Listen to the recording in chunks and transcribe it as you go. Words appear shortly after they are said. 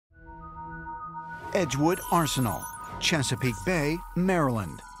Edgewood Arsenal, Chesapeake Bay,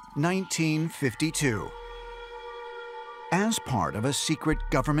 Maryland, 1952. As part of a secret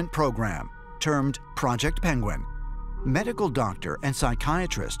government program termed Project Penguin, medical doctor and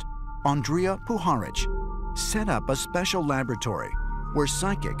psychiatrist Andrea Puharich set up a special laboratory where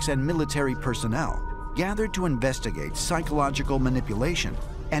psychics and military personnel gathered to investigate psychological manipulation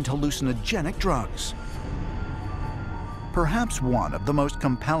and hallucinogenic drugs. Perhaps one of the most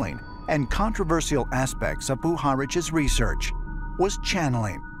compelling and controversial aspects of Puharich's research was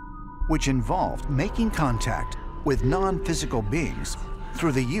channeling, which involved making contact with non-physical beings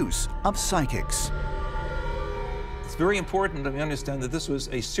through the use of psychics. It's very important that we understand that this was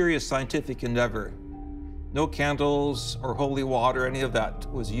a serious scientific endeavor. No candles or holy water, any of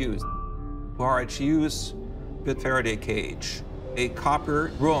that was used. Puharich used a Faraday cage, a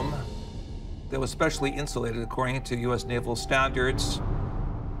copper room that was specially insulated according to US naval standards.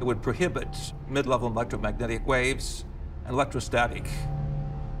 It would prohibit mid-level electromagnetic waves and electrostatic.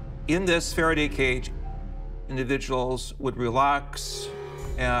 In this Faraday cage, individuals would relax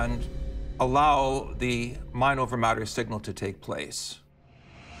and allow the mind over matter signal to take place.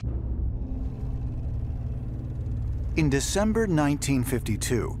 In December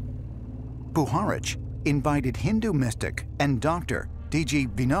 1952, Puharich invited Hindu mystic and doctor D.G.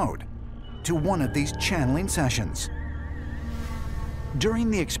 Vinod to one of these channeling sessions.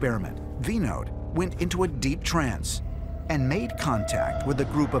 During the experiment, Vinod went into a deep trance and made contact with a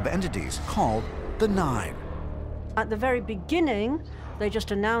group of entities called the Nine. At the very beginning, they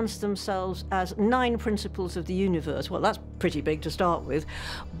just announced themselves as 9 principles of the universe. Well, that's pretty big to start with.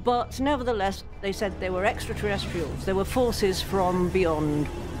 But nevertheless, they said they were extraterrestrials. They were forces from beyond.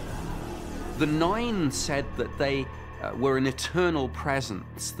 The 9 said that they were an eternal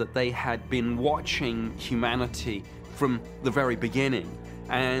presence, that they had been watching humanity from the very beginning,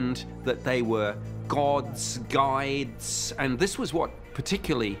 and that they were gods, guides, and this was what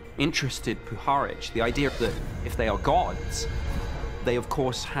particularly interested Puharich, the idea that if they are gods, they of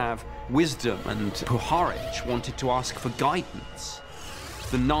course have wisdom, and Puharich wanted to ask for guidance.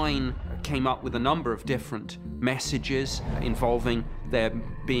 The 9 came up with a number of different messages involving their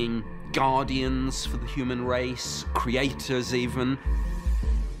being guardians for the human race, creators even.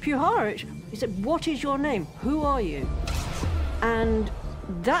 Puharich, he said, "What is your name? Who are you?" And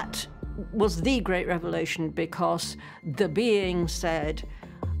that was the great revelation, because the being said,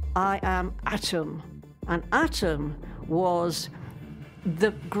 "I am Atum." And Atum was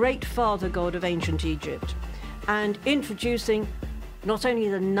the great father god of ancient Egypt, and introducing not only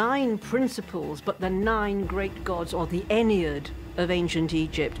the 9 principles, but the 9 great gods, or the Ennead of ancient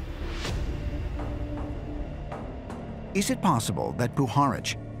Egypt. Is it possible that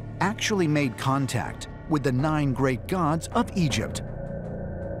Puharich actually made contact with the 9 great gods of Egypt?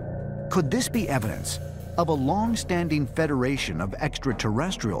 Could this be evidence of a long-standing federation of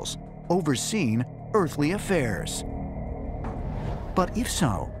extraterrestrials overseeing earthly affairs? But if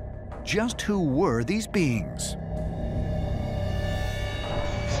so, just who were these beings?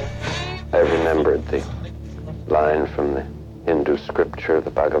 I remembered the line from the Hindu scripture, the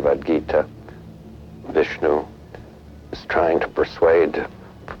Bhagavad Gita. Vishnu is trying to persuade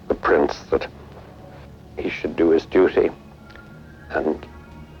the prince that he should do his duty, and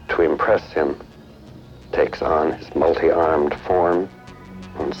to impress him takes on his multi-armed form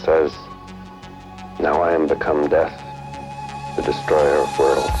and says, "Now I am become death, the destroyer of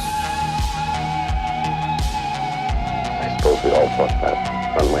worlds." I suppose we all thought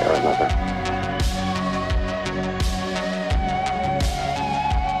that one way or another.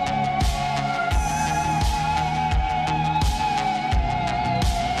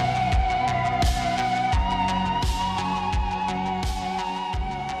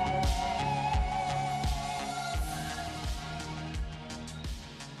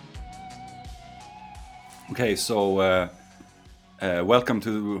 Okay, so welcome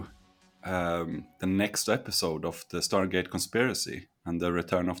to the next episode of the Stargate Conspiracy and the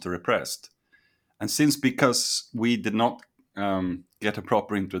Return of the Repressed. And because we did not get a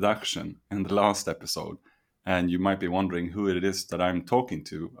proper introduction in the last episode, and you might be wondering who it is that I'm talking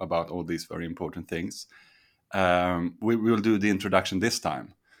to about all these very important things, we will do the introduction this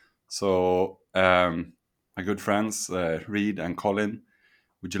time. So, my good friends, Reed and Colin,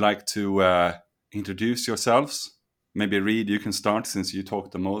 would you like to introduce yourselves? Maybe Reed, you can start, since you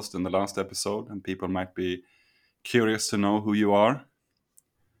talked the most in the last episode and people might be curious to know who you are.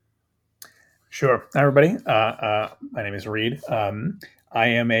 Sure. Hi, everybody. My name is Reed. I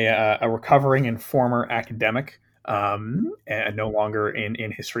am a recovering and former academic, and no longer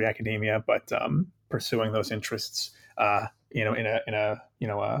in history academia, but pursuing those interests in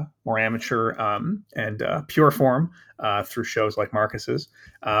a more amateur and pure form through shows like Marcus's.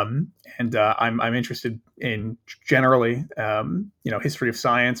 And I'm interested in generally history of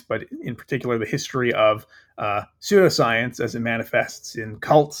science, but in particular the history of pseudoscience as it manifests in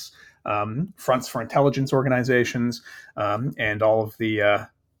cults, fronts for intelligence organizations, and all of the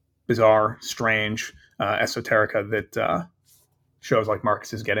bizarre, strange esoterica that shows like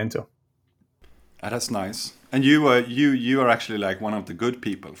Marcus's get into. That's nice. And you are actually like one of the good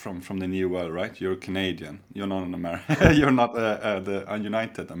people from the New World, right? You're Canadian. You're not an American. You're not the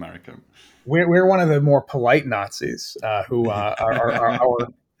United American. We're one of the more polite Nazis who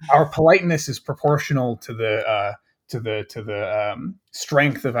our politeness is proportional to the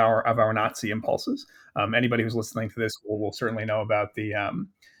strength of our Nazi impulses. Anybody who's listening to this will certainly know about the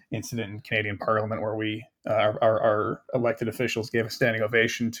incident in Canadian Parliament where our elected officials gave a standing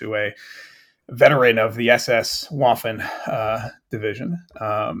ovation to a veteran of the SS Waffen division.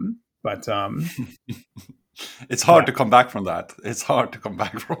 But it's hard to come back from that. It's hard to come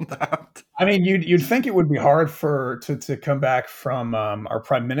back from that. I mean, you'd think it would be hard to come back from our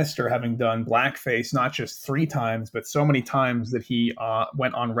prime minister having done blackface not just 3 times, but so many times that he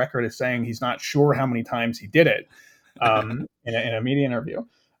went on record as saying he's not sure how many times he did it in a media interview.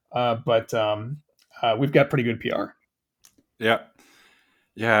 But we've got pretty good PR.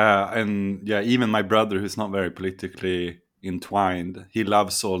 Yeah, and even my brother, who's not very politically entwined, he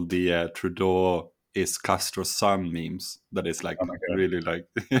loves all the Trudeau is Castro's son memes. That is like really like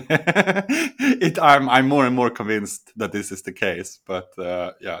I'm more and more convinced that this is the case. But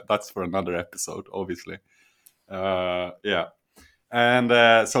that's for another episode, obviously. And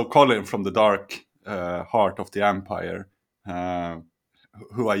so Colin from the dark heart of the empire,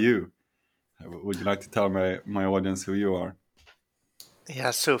 who are you? Would you like to tell my audience who you are?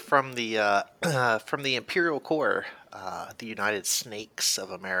 Yeah, so from the Imperial Core, the United Snakes of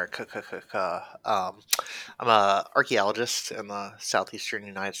America. I'm an archaeologist in the southeastern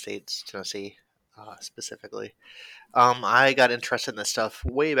United States, Tennessee, specifically. I got interested in this stuff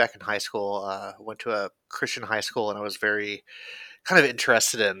way back in high school. Went to a Christian high school, and I was very kind of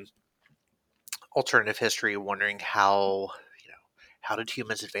interested in alternative history, wondering how did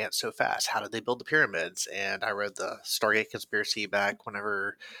humans advance so fast? How did they build the pyramids? And I read the Stargate Conspiracy back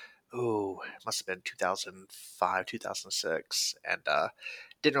whenever, it must have been 2005, 2006. And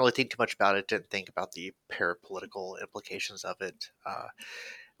didn't really think too much about it. Didn't think about the parapolitical implications of it.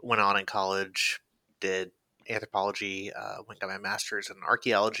 Went on in college, did anthropology, got my master's in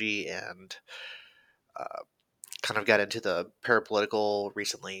archaeology, and kind of got into the parapolitical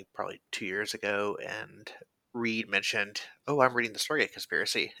recently, probably 2 years ago, and Reed mentioned, I'm reading the Stargate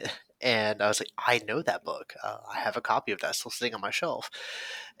Conspiracy. And I was like, I know that book. I have a copy of that still sitting on my shelf.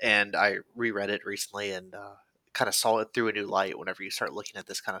 And I reread it recently and kind of saw it through a new light whenever you start looking at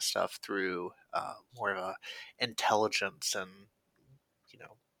this kind of stuff through more of a intelligence and,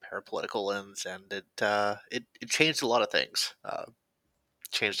 parapolitical lens. And it changed a lot of things.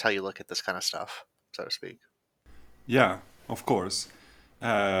 Changed how you look at this kind of stuff, so to speak. Yeah, of course.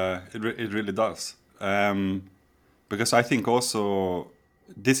 It really does. Because I think also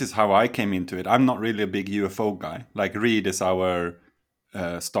this is how I came into it. I'm not really a big UFO guy. Like Reed is our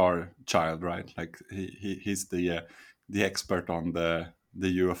star child, right? Like he's the expert on the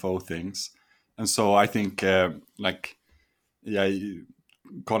UFO things, and so I think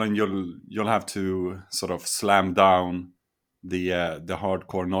Colin, you'll have to sort of slam down the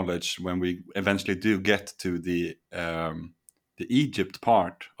hardcore knowledge when we eventually do get to the Egypt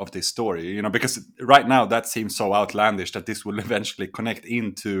part of this story, because right now that seems so outlandish that this will eventually connect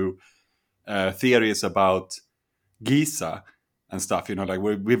into theories about Giza and stuff, like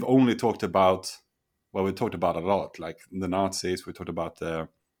we've only talked about, we talked about a lot, like the Nazis, we talked about the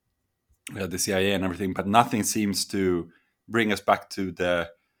CIA and everything, but nothing seems to bring us back to the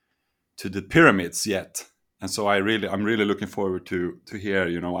pyramids yet. And so I'm really looking forward to hear,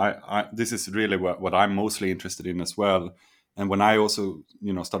 this is really what I'm mostly interested in as well. And when I also,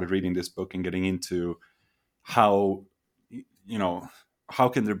 started reading this book and getting into how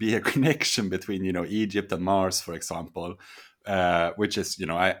can there be a connection between, Egypt and Mars, for example, which is,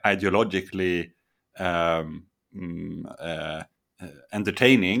 ideologically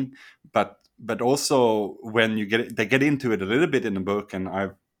entertaining, but also when they get into it a little bit in the book, and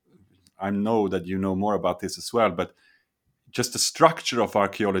I know that you know more about this as well, but just the structure of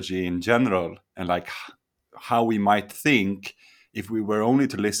archaeology in general, and like how we might think if we were only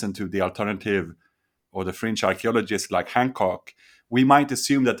to listen to the alternative or the fringe archaeologists like Hancock, we might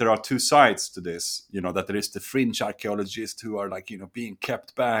assume that there are two sides to this, that there is the fringe archaeologists who are like, being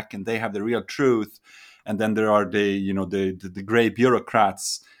kept back and they have the real truth. and then there are the gray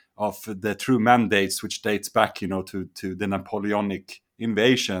bureaucrats of the true mandates, which dates back to the Napoleonic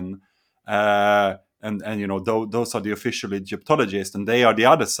invasion, and those are the official Egyptologists, and they are the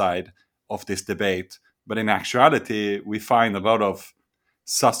other side of this debate. But in actuality, we find a lot of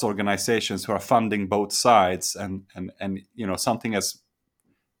sus organizations who are funding both sides, and something as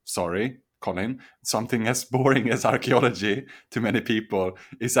something as boring as archaeology to many people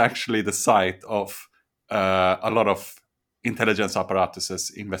is actually the site of a lot of intelligence apparatuses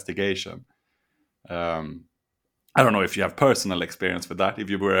investigation. I don't know if you have personal experience with that, if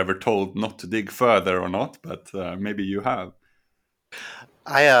you were ever told not to dig further or not, but maybe you have.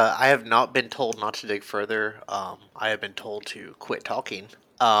 I have not been told not to dig further. I have been told to quit talking.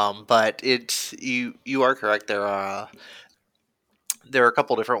 But it's you are correct. There are a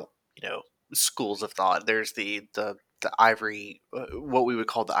couple different schools of thought. There's the ivory, what we would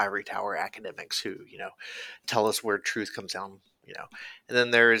call the ivory tower academics, who tell us where truth comes down. And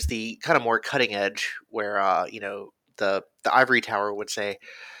then there is the kind of more cutting edge where the ivory tower would say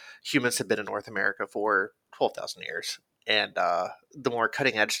humans have been in North America for 12,000 years. And the more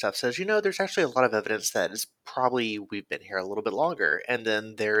cutting edge stuff says, there's actually a lot of evidence that is probably we've been here a little bit longer. And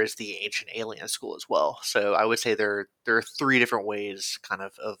then there is the ancient alien school as well. So I would say there are three different ways kind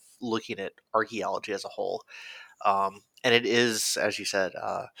of looking at archaeology as a whole. And it is, as you said,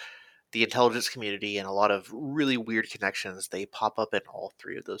 the intelligence community and a lot of really weird connections, they pop up in all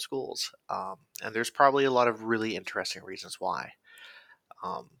three of those schools. And there's probably a lot of really interesting reasons why.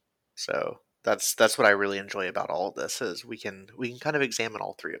 So that's what I really enjoy about all of this, is we can kind of examine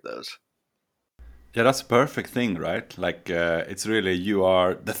all three of those. Yeah, that's a perfect thing, right? Like it's really, you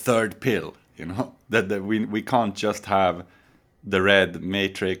are the third pill, that we can't just have the red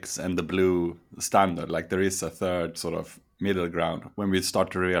matrix and the blue standard. Like there is a third sort of middle ground when we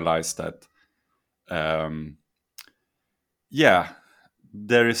start to realize that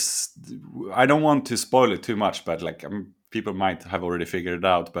there is, I don't want to spoil it too much, but like people might have already figured it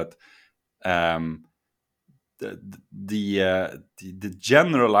out, but the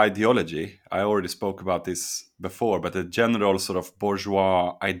general ideology, I already spoke about this before, but the general sort of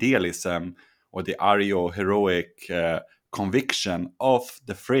bourgeois idealism or the Aryo-heroic conviction of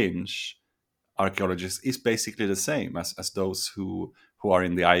the fringe archaeologists is basically the same as those who are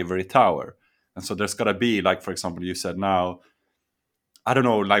in the ivory tower. And so there's got to be, like, for example, you said now, I don't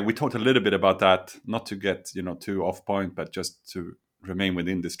know, like we talked a little bit about that, not to get too off point, but just to remain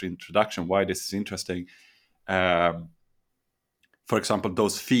within this introduction, why this is interesting. For example,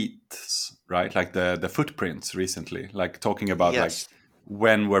 those feet, right? Like the footprints recently, like talking about Yes. like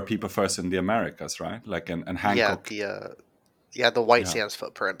when were people first in the Americas, right? Like and Hancock. The White Sands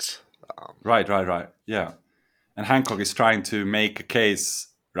footprints. Right. Yeah. And Hancock is trying to make a case,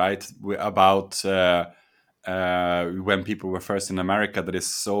 right, about when people were first in America, that is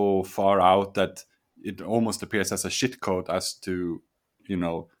so far out that it almost appears as a shitcode as to,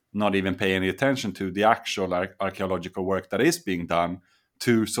 not even pay any attention to the actual archaeological work that is being done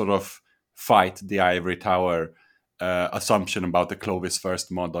to sort of fight the ivory tower assumption about the Clovis first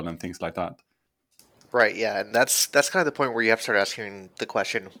model and things like that. Right, yeah, and that's kind of the point where you have to start asking the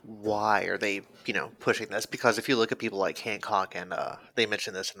question, why are they, pushing this? Because if you look at people like Hancock, and they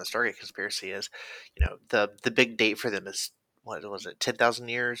mentioned this in the Stargate Conspiracy, is, the big date for them is, what was it, 10,000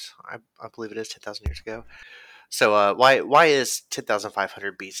 years? I believe it is 10,000 years ago. So why is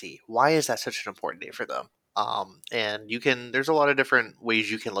 10,500 BC? Why is that such an important date for them? And there's a lot of different ways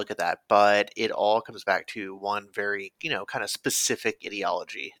you can look at that, but it all comes back to one very, kind of specific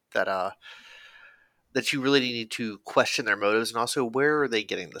ideology that you really need to question their motives, and also where are they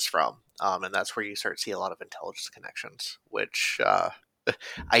getting this from? And that's where you start to see a lot of intelligence connections, which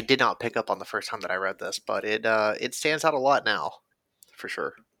I did not pick up on the first time that I read this, but it stands out a lot now, for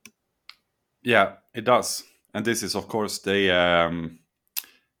sure. Yeah, it does. And this is, of course, the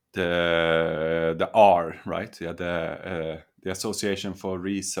R, right? Yeah, the Association for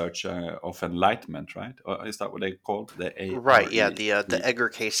Research of Enlightenment, right? Or is that what they call it? The ARE? Right, yeah, the Edgar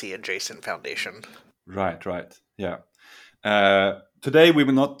Casey and Jason Foundation. Right, yeah. Today we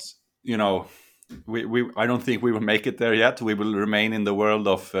will not, I don't think we will make it there yet. We will remain in the world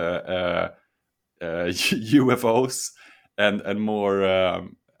of UFOs and more,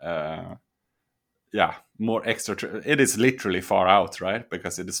 more extra. It is literally far out, right?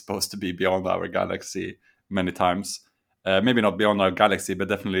 Because it is supposed to be beyond our galaxy many times. Maybe not beyond our galaxy, but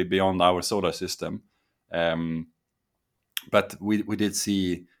definitely beyond our solar system. But we did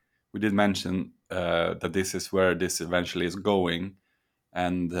mention that this is where this eventually is going,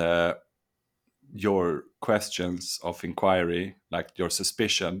 and your questions of inquiry, like your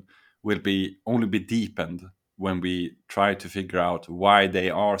suspicion, will be only be deepened when we try to figure out why they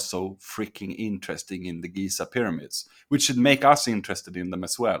are so freaking interesting in the Giza pyramids, which should make us interested in them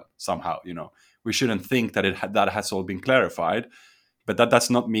as well somehow. We shouldn't think that that has all been clarified, but that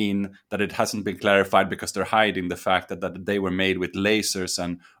does not mean that it hasn't been clarified because they're hiding the fact that they were made with lasers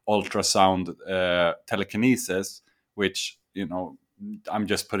and ultrasound telekinesis, which, I'm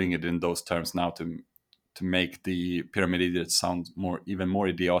just putting it in those terms now to make the pyramid idiots sound even more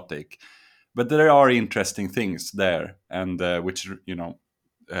idiotic. But there are interesting things there, and which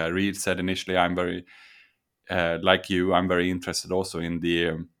Reed said initially. I'm very like you. I'm very interested also in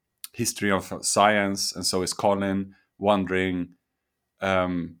the history of science, and so is Colin, wondering,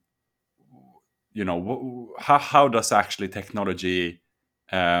 how does actually technology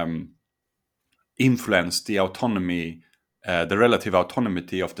influence the autonomy, the relative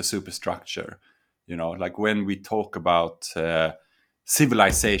autonomy of the superstructure? Like when we talk about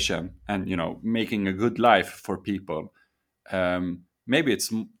civilization and making a good life for people, maybe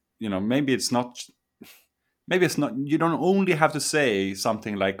it's not, you don't only have to say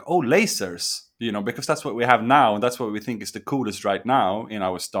something like, oh, lasers, because that's what we have now and that's what we think is the coolest right now in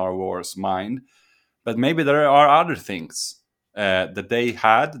our Star Wars mind. But maybe there are other things that they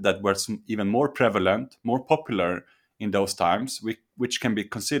had that were even more prevalent, more popular in those times, which can be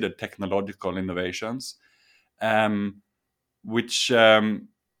considered technological innovations, which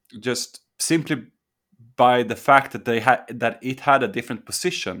just simply by the fact that it had a different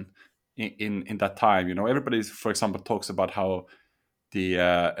position in that time. Everybody, for example, talks about how the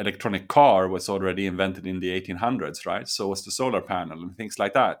electronic car was already invented in the 1800s, right? So was the solar panel and things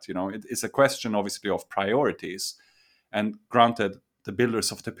like that. It's a question, obviously, of priorities. And granted, the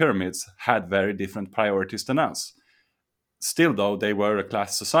builders of the pyramids had very different priorities than us. Still, though, they were a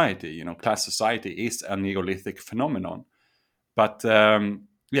class society. Class society is a Neolithic phenomenon. But the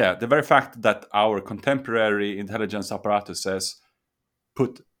very fact that our contemporary intelligence apparatuses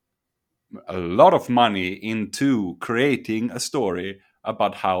put a lot of money into creating a story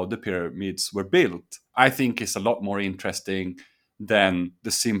about how the pyramids were built, I think is a lot more interesting than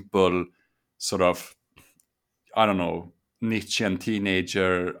the simple sort of, I don't know, Nietzschean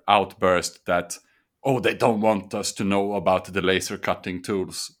teenager outburst that, oh, they don't want us to know about the laser cutting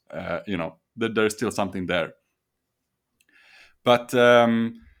tools. There's still something there. But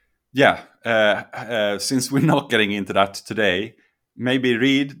since we're not getting into that today, maybe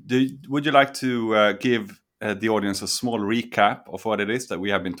Reed, would you like to give the audience a small recap of what it is that we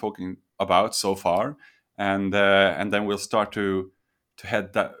have been talking about so far, and then we'll start to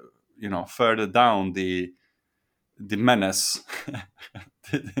head that further down the menace,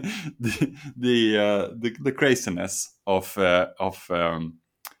 the craziness of the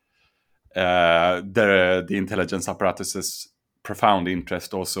intelligence apparatuses profound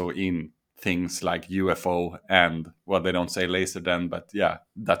interest also in things like UFO and, well, they don't say laser then, but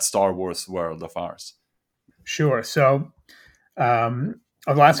that Star Wars world of ours. Sure. So on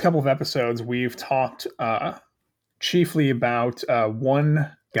the last couple of episodes, we've talked chiefly about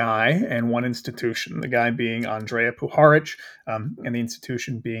one guy and one institution, the guy being Andrija Puharich, and the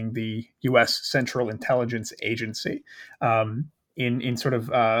institution being the U.S. Central Intelligence Agency, in sort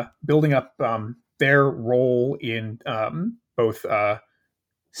of building up their role in both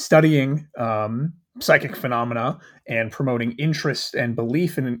studying psychic phenomena and promoting interest and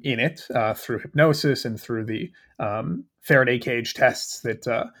belief in it through hypnosis and through the Faraday cage tests that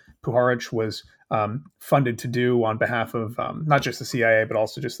Puharich was funded to do on behalf of not just the CIA, but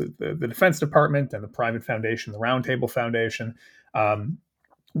also just the Defense Department and the private foundation, the Roundtable Foundation.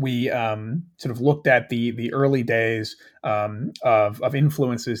 We sort of looked at the early days of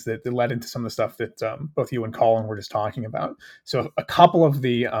influences that led into some of the stuff that both you and Colin were just talking about. So a couple of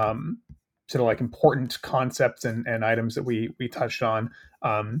the sort of like important concepts and items that we touched on.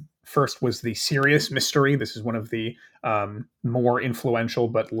 First was the Sirius Mystery. This is one of the more influential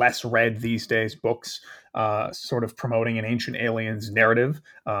but less read these days books, sort of promoting an ancient aliens narrative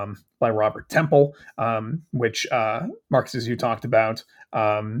by Robert Temple, which Marcus, as you talked about,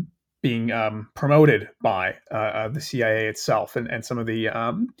 being promoted by the CIA itself, and some of the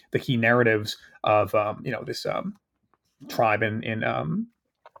key narratives of this tribe in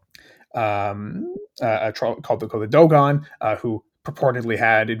a tribe called the Dogon, who purportedly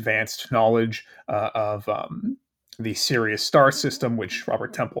had advanced knowledge of the Sirius star system, which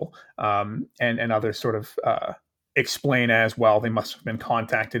Robert Temple and others sort of explain as, well, they must have been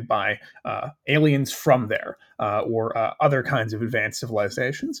contacted by aliens from there or other kinds of advanced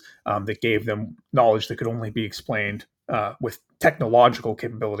civilizations that gave them knowledge that could only be explained with technological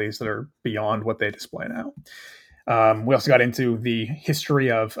capabilities that are beyond what they display now. We also got into the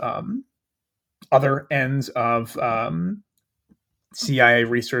history of other ends of CIA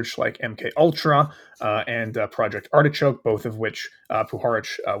research like MK Ultra and Project Artichoke, both of which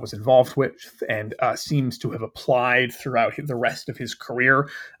Puharich was involved with and seems to have applied throughout the rest of his career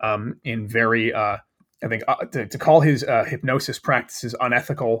in very, I think, to call his hypnosis practices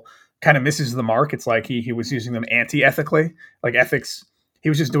unethical kind of misses the mark. It's like he was using them anti-ethically, like ethics. He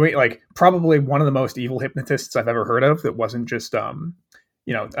was just doing like probably one of the most evil hypnotists I've ever heard of. That wasn't just the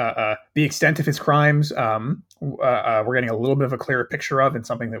extent of his crimes, we're getting a little bit of a clearer picture of, and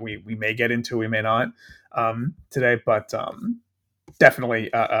something that we may get into, we may not today, but definitely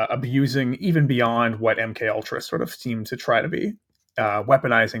abusing even beyond what MK Ultra sort of seemed to try to be,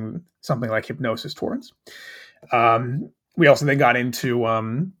 weaponizing something like hypnosis towards. We also then got into,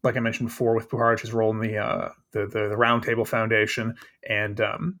 like I mentioned before, with Puharich's role in the Round Table Foundation and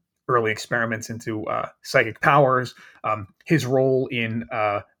early experiments into psychic powers, his role in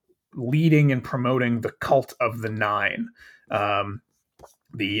leading and promoting the cult of the Nine,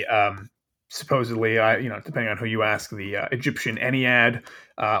 the supposedly, depending on who you ask, the Egyptian Ennead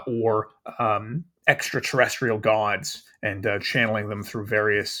or extraterrestrial gods, and channeling them through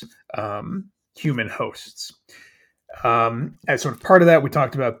various human hosts. As sort of part of that, we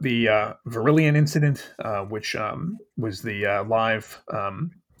talked about the Virillion incident, which was the live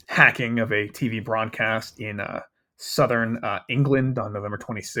hacking of a TV broadcast in southern England on November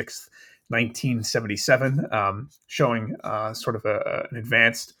 26th, 1977, showing sort of an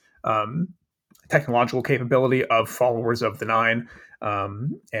advanced technological capability of followers of the Nine,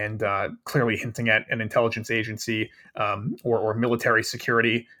 and clearly hinting at an intelligence agency or military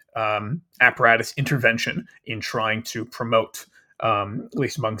security apparatus intervention in trying to promote, at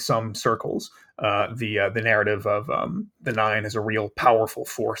least among some circles, the narrative of the Nine as a real powerful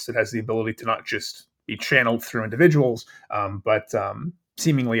force that has the ability to not just be channeled through individuals, but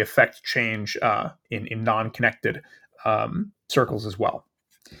seemingly affect change in non-connected circles as well.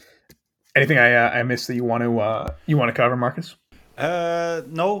 Anything I missed that you want to cover, Marcus?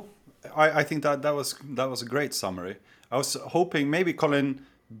 No, I think that was a great summary. I was hoping maybe Colin,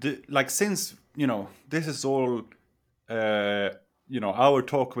 since this is all, our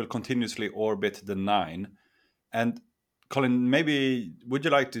talk will continuously orbit the Nine, and Colin, maybe would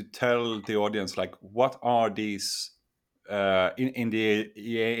you like to tell the audience what are these in the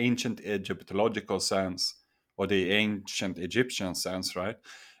ancient Egyptological sense or the ancient Egyptian sense, right?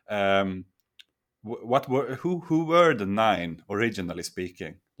 Who were the Nine originally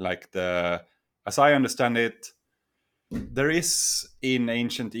speaking? As I understand it, there is in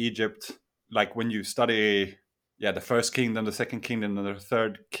ancient Egypt, when you study the first kingdom, the second kingdom, and the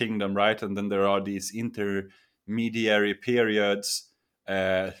third kingdom, right? And then there are these intermediary periods,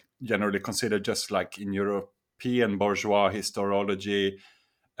 generally considered just like in European bourgeois historiology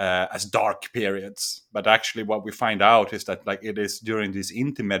as dark periods. But actually what we find out is that it is during these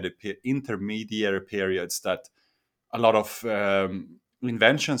intermediary periods that a lot of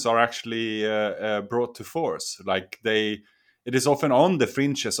inventions are actually brought to force. It is often on the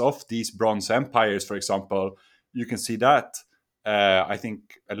fringes of these bronze empires, for example. You can see that, I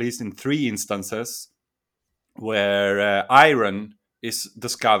think, at least in 3 instances, where iron is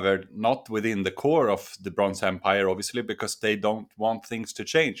discovered not within the core of the Bronze Empire, obviously, because they don't want things to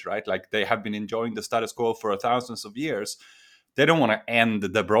change, right? They have been enjoying the status quo for thousands of years. They don't want to end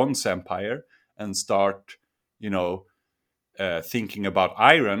the Bronze Empire and start, thinking about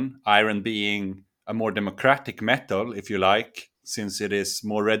iron being a more democratic metal, if you like, since it is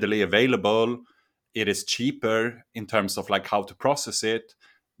more readily available. It is cheaper in terms of how to process it,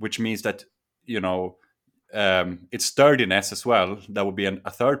 which means that, its sturdiness as well. That would be a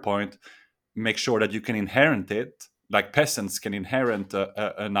third point. Make sure that you can inherit it, like peasants can inherit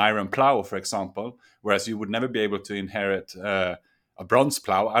an iron plow, for example, whereas you would never be able to inherit a bronze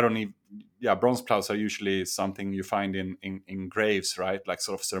plow. Bronze plows are usually something you find in graves, right? Like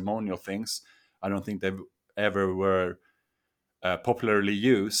sort of ceremonial things. I don't think they ever were popularly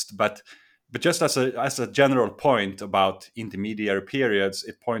used, but just as a general point about intermediary periods,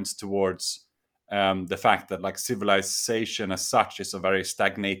 it points towards the fact that civilization as such is a very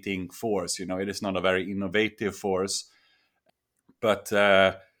stagnating force. It is not a very innovative force. But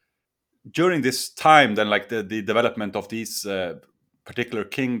during this time, then the development of these particular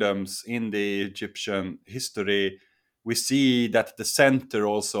kingdoms in the Egyptian history, we see that the center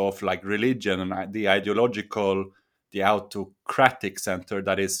also of religion and the ideological, the autocratic center,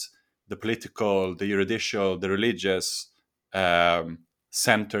 that is the political, the juridical, the religious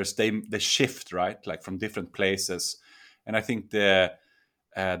centers, they shift, right, from different places. And I think the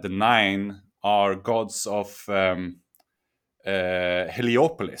Nine are gods of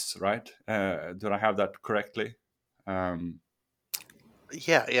Heliopolis, right? Do I have that correctly?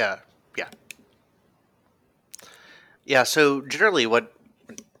 Yeah, yeah, yeah, yeah. So generally, what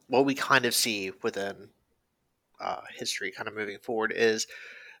we kind of see within history, kind of moving forward, is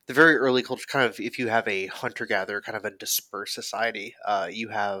the very early culture. Kind of, if you have a hunter gatherer, kind of a dispersed society, you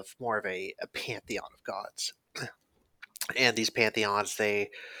have more of a pantheon of gods, and these pantheons, they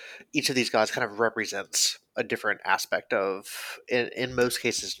each of these gods kind of represents a different aspect of, in most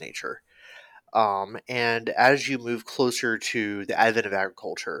cases, nature. And as you move closer to the advent of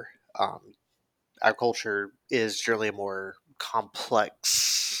agriculture, agriculture is generally a more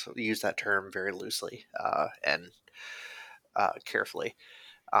complex, use that term very loosely and carefully,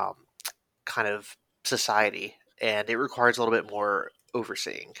 um, kind of society. And it requires a little bit more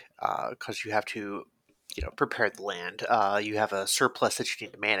overseeing because you have to, prepare the land. You have a surplus that you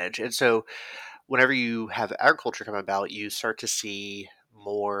need to manage. And so whenever you have agriculture come about, you start to see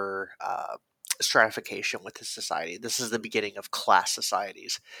more stratification with the society. This is the beginning of class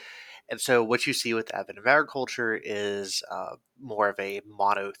societies. And so, what you see with the advent of agriculture is more of a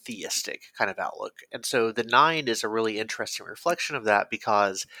monotheistic kind of outlook. And so, the nine is a really interesting reflection of that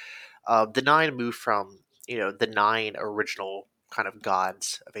because the nine moved from, the nine original kind of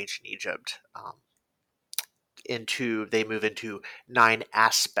gods of ancient Egypt they move into nine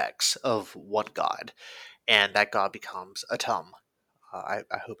aspects of one god, and that god becomes Atum. I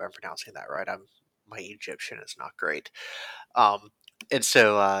hope I'm pronouncing that right. My Egyptian is not great. Um, and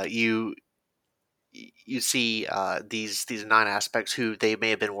so you see these nine aspects who they may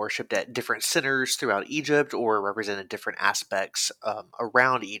have been worshipped at different centers throughout Egypt or represented different aspects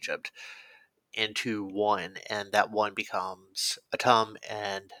around Egypt into one, and that one becomes Atum,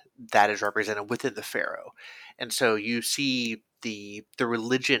 and that is represented within the pharaoh. And so you see the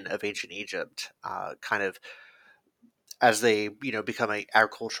religion of ancient Egypt kind of as they become a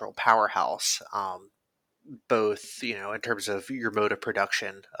agricultural powerhouse. Both in terms of your mode of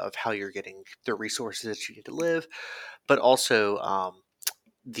production of how you're getting the resources that you need to live, but also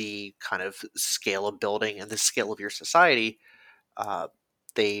the kind of scale of building and the scale of your society. Uh,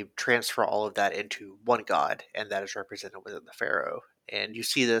 they transfer all of that into one god, and that is represented within the pharaoh. And you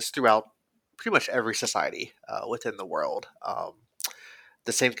see this throughout pretty much every society within the world.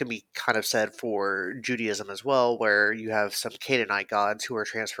 The same can be kind of said for Judaism as well, where you have some Canaanite gods who are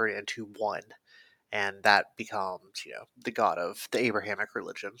transferred into one, and that becomes the god of the Abrahamic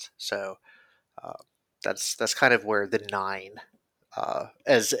religions. So uh, that's kind of where the nine,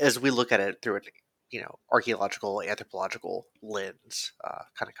 as we look at it through an archaeological anthropological lens,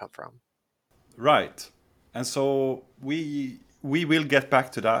 kind of come from. Right. And so we will get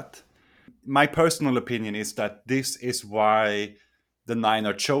back to that. My personal opinion is that this is why the nine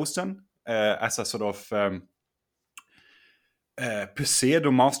are chosen as a sort of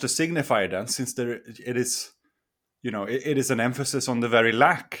pseudo master signifier. Then, since it is, it is an emphasis on the very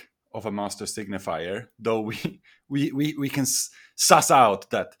lack of a master signifier. Though we can suss out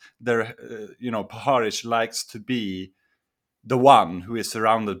that there, Paharish likes to be the one who is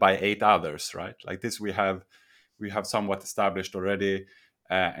surrounded by 8 others, right? Like this, we have somewhat established already,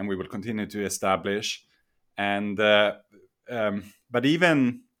 and we will continue to establish. And but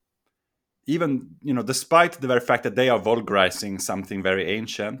even despite the very fact that they are vulgarizing something very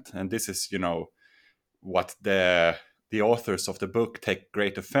ancient, and this is what the authors of the book take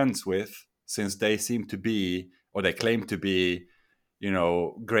great offense with, since they seem to be, or they claim to be,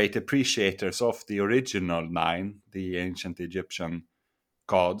 great appreciators of the original 9, the ancient Egyptian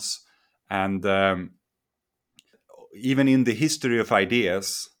gods. And even in the history of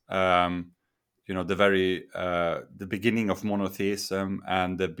ideas, the beginning of monotheism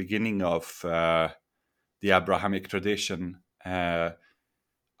and the beginning of the Abrahamic tradition, I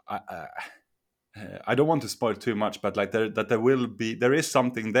don't want to spoil too much, but like there is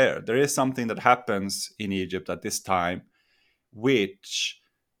something there. There is something that happens in Egypt at this time, which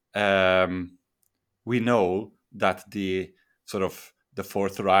we know that the sort of the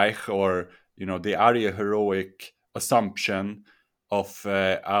Fourth Reich, or the Arya heroic assumption of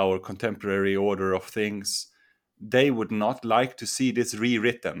our contemporary order of things, they would not like to see this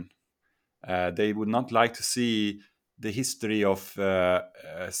rewritten. They would not like to see the history of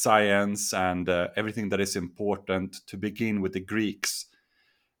science and everything that is important to begin with the Greeks.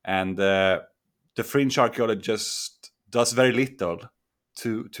 And the fringe archaeologist does very little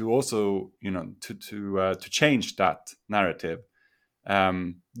to also to change that narrative.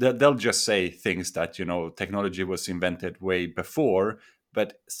 They'll just say things that technology was invented way before,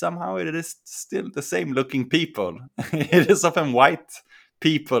 but somehow it is still the same looking people. It is often white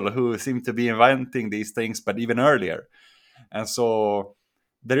people who seem to be inventing these things, but even earlier. And so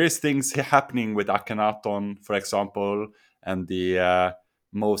there is things happening with Akhenaton, for example, and the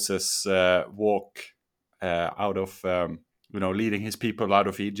Moses walk out of, leading his people out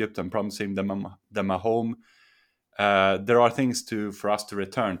of Egypt and promising them a home. There are things for us to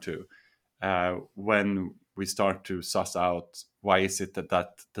return to when we start to suss out why is it that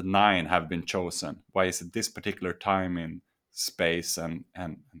the 9 have been chosen? Why is it this particular time in space and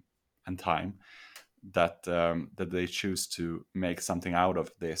time that they choose to make something out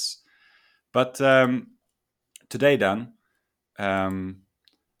of this? But today, then,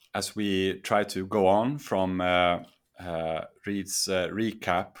 as we try to go on from Reed's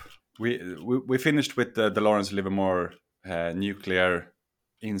recap, we finished with the Lawrence Livermore nuclear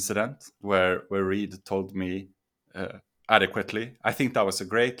incident where Reed told me adequately. I think that was a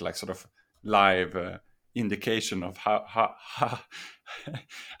great sort of live indication of how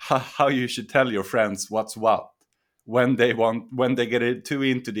you should tell your friends what's what when they get too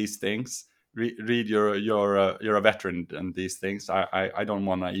into these things. Reed, you're a veteran in these things. I don't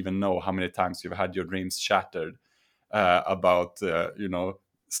want to even know how many times you've had your dreams shattered about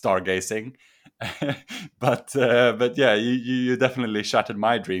stargazing. but yeah, you definitely shattered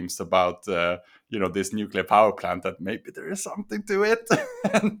my dreams about this nuclear power plant, that maybe there is something to it.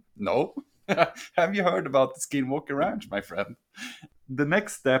 No. Have you heard about the Skinwalker Ranch, my friend? The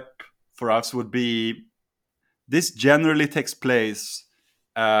next step for us would be, this generally takes place,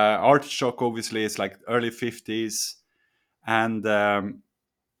 Artichoke obviously is like early 50s, and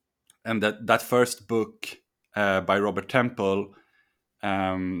that first book by Robert Temple,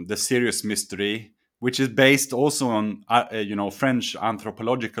 The Serious Mystery, which is based also on French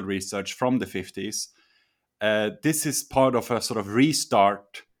anthropological research from the 50s. This is part of a sort of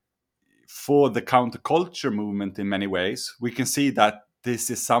restart for the counterculture movement in many ways. We can see that this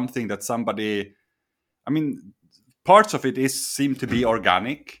is something that parts of it seem to be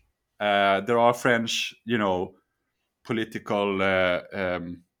organic. There are French, political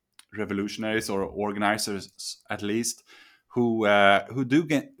revolutionaries or organizers, at least, who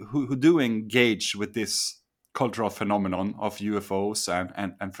do engage with this cultural phenomenon of UFOs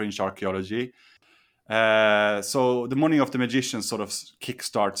and fringe archaeology. So the Morning of the Magician sort of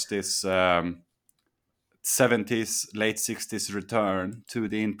kickstarts this 70s, late 60s return to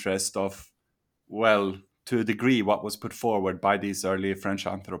the interest of, to a degree, what was put forward by these early French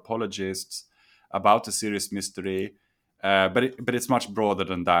anthropologists about the serious mystery. But it's much broader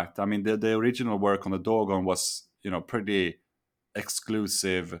than that. I mean, the original work on the Dogon was, pretty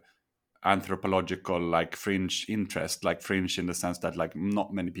exclusive anthropological, fringe interest, fringe in the sense that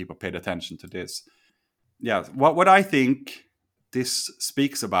not many people paid attention to this. Yeah, what I think this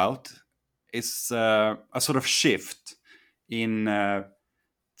speaks about is a sort of shift in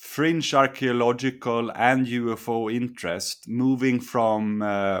fringe archaeological and UFO interest, moving from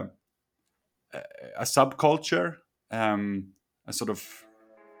a subculture, a sort of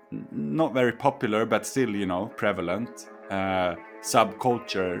not very popular but still prevalent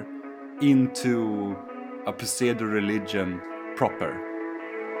subculture, into a pseudo religion proper.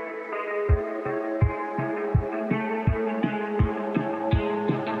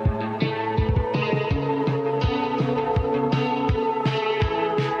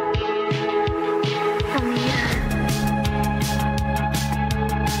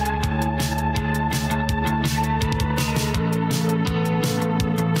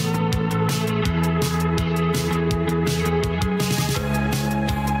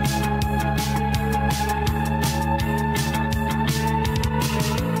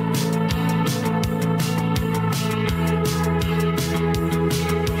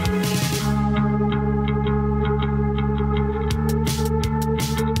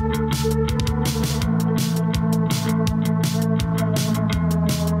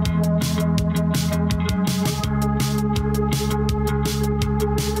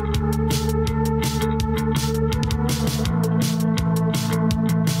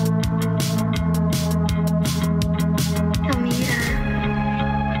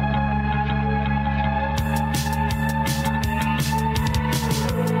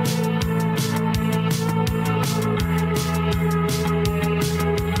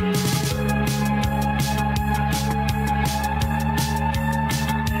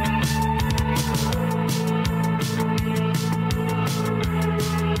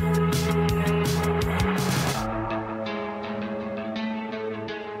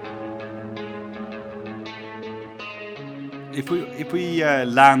 If we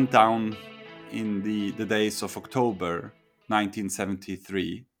land down in the days of October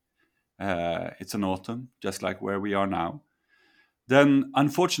 1973, it's an autumn, just like where we are now. Then,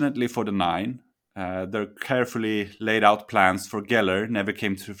 unfortunately for the Nine, their carefully laid out plans for Geller never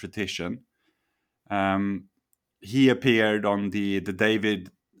came to fruition. He appeared on the David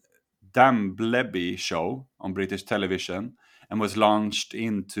Dambleby show on British television and was launched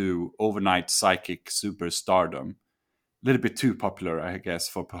into overnight psychic superstardom. A little bit too popular, I guess,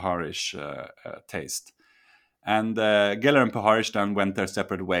 for Paharish taste. And Geller and Paharish then went their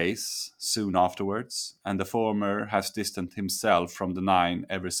separate ways soon afterwards, and the former has distanced himself from the Nine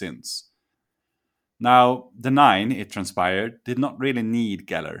ever since. Now, the Nine, it transpired, did not really need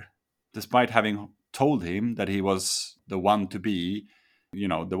Geller, despite having told him that he was the one to be,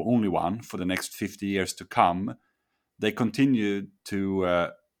 the only one for the next 50 years to come. They continued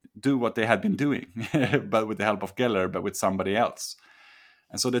to do what they had been doing, but with the help of Geller, but with somebody else.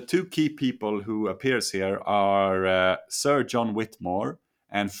 And so the two key people who appears here are Sir John Whitmore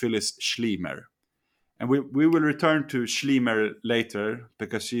and Phyllis Schlemer. And we will return to Schlemer later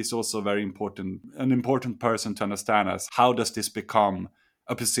because she's also an important person to understand us. How does this become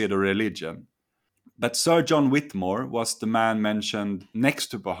a pseudo religion? But Sir John Whitmore was the man mentioned next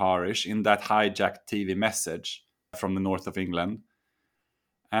to Paharish in that hijacked TV message from the north of England.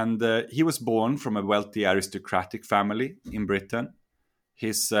 And he was born from a wealthy aristocratic family in Britain.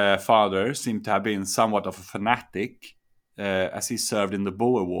 His father seemed to have been somewhat of a fanatic as he served in the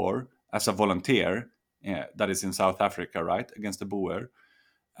Boer War as a volunteer. That is in South Africa, right, against the Boer.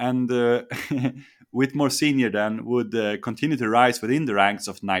 And Whitmore Sr. then would continue to rise within the ranks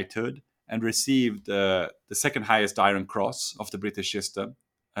of knighthood and received the second highest Iron Cross of the British system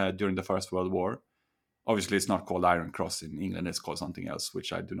during the First World War. Obviously, it's not called Iron Cross in England. It's called something else,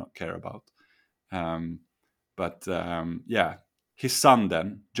 which I do not care about. His son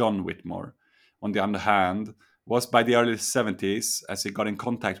then, John Whitmore, on the other hand, was by the early 70s, as he got in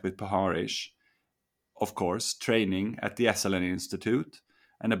contact with Paharish, of course, training at the Esalen Institute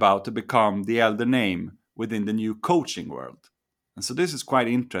and about to become the elder name within the new coaching world. And so this is quite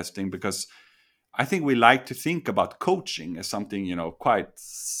interesting because I think we like to think about coaching as something, quite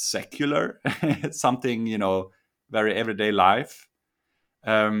secular, something, very everyday life.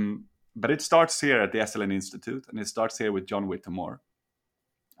 But it starts here at the Esalen Institute, and it starts here with John Whitmore.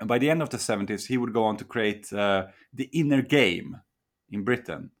 And by the end of the 70s, he would go on to create the Inner Game in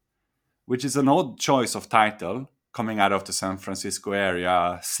Britain, which is an odd choice of title coming out of the San Francisco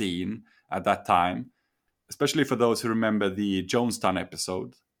area scene at that time, especially for those who remember the Jonestown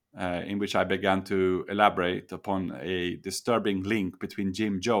episode, in which I began to elaborate upon a disturbing link between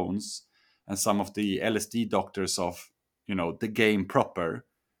Jim Jones and some of the LSD doctors of, the game proper,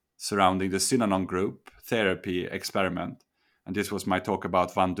 surrounding the Synanon group therapy experiment. And this was my talk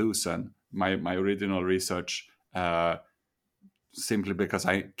about Van Dusen, my original research, simply because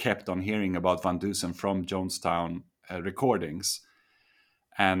I kept on hearing about Van Dusen from Jonestown recordings.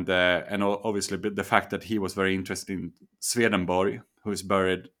 And obviously the fact that he was very interested in Swedenborg, who is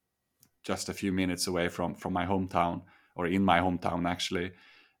buried just a few minutes away from my hometown, or in my hometown actually,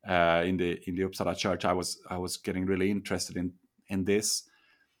 in the Uppsala church. I was getting really interested in this.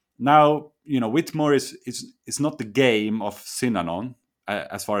 Now, Whitmore is not the game of Synanon,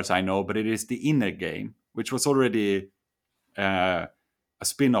 as far as I know, but it is the Inner Game, which was already a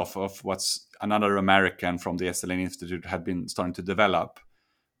spin-off of what's another American from the Esalen Institute had been starting to develop.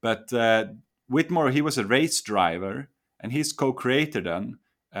 But Whitmore, he was a race driver, and his co-creator then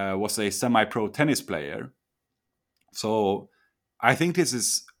was a semi-pro tennis player. So I think this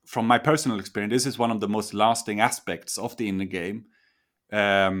is, from my personal experience, this is one of the most lasting aspects of the Inner Game,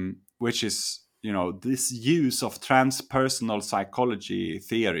 which is, this use of transpersonal psychology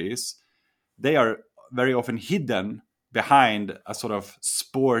theories. They are very often hidden behind a sort of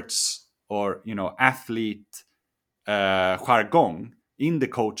sports or, athlete jargon in the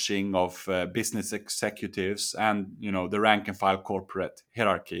coaching of business executives and, the rank and file corporate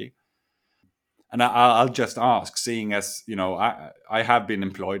hierarchy. And I'll just ask, seeing as, I have been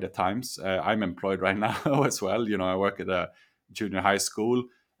employed at times. I'm employed right now as well. I work at a junior high school.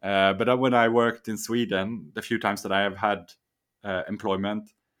 But when I worked in Sweden, the few times that I have had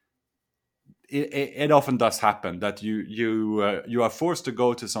employment, it often does happen that you are forced to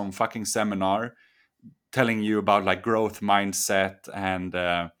go to some fucking seminar telling you about like growth mindset and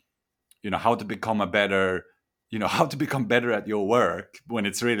how to become how to become better at your work, when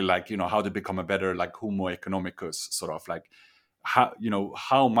it's really like how to become a better like homo economicus, sort of like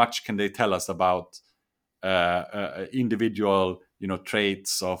how much can they tell us about individual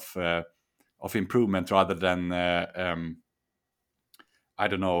traits of improvement rather than I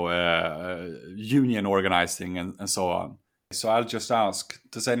don't know, union organizing and so on. So I'll just ask,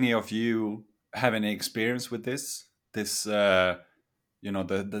 does any of you have any experience with this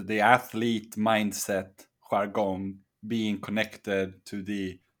the athlete mindset, jargon, being connected to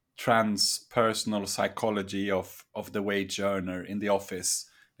the transpersonal psychology of the wage earner in the office,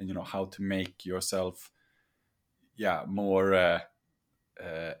 and how to make yourself more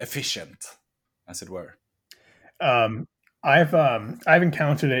efficient, as it were. I've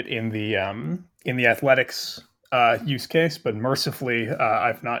encountered it in the athletics use case, but mercifully,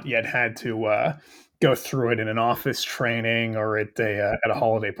 I've not yet had to go through it in an office training or at a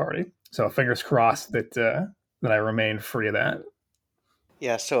holiday party. So fingers crossed that I remain free of that.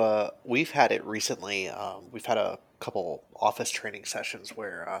 Yeah, so we've had it recently. We've had a couple office training sessions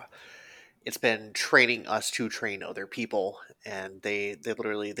where it's been training us to train other people, and they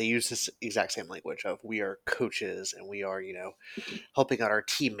literally they use this exact same language of we are coaches and we are helping out our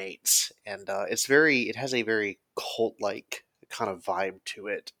teammates, and it has a very cult like kind of vibe to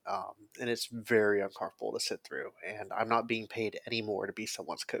it, and it's very uncomfortable to sit through. And I'm not being paid any more to be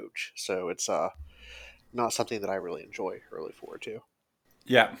someone's coach, so it's not something that I really enjoy or look forward to.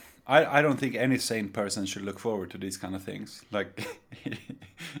 Yeah, I don't think any sane person should look forward to these kind of things. Like,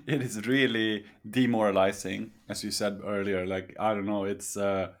 it is really demoralizing, as you said earlier. Like, I don't know, it's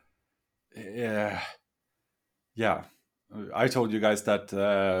yeah, yeah. I told you guys that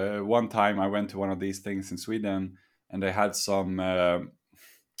one time I went to one of these things in Sweden, and they had some.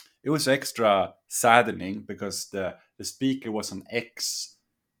 It was extra saddening because the speaker was an ex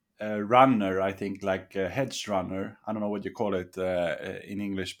runner, I think, like a hedge runner. I don't know what you call it in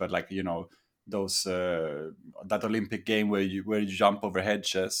English, but like those that Olympic game where you jump over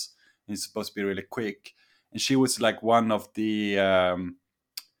hedges. It's supposed to be really quick, and she was like one of the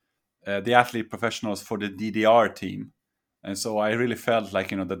athlete professionals for the DDR team, and so I really felt like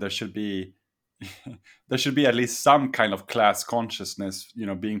that there should be there should be at least some kind of class consciousness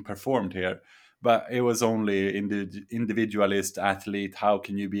being performed here. But it was only in the individualist athlete, how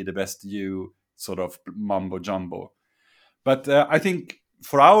can you be the best you, sort of mumbo jumbo. But I think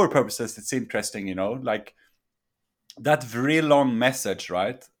for our purposes it's interesting, like that very long message,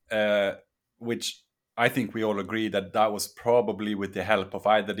 right? Which I think we all agree that was probably with the help of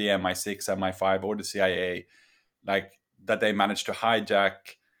either the MI6, MI5, or the CIA, like that they managed to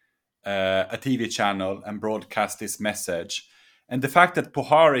hijack a TV channel and broadcast this message. And the fact that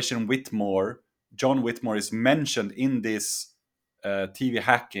Puharish and Whitmore, John Whitmore, is mentioned in this TV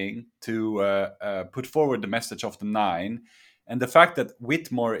hacking to put forward the message of the Nine, and the fact that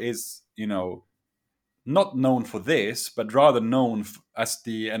Whitmore is, not known for this, but rather known as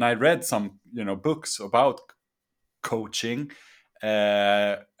and I read some, books about coaching,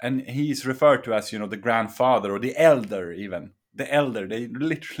 and he's referred to as, the grandfather or the elder, even the elder. They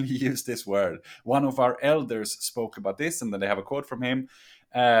literally use this word. One of our elders spoke about this, and then they have a quote from him.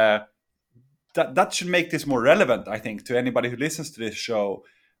 That should make this more relevant, I think, to anybody who listens to this show.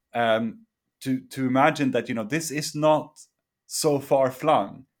 To imagine that this is not so far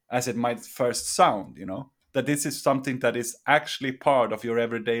flung as it might first sound. That this is something that is actually part of your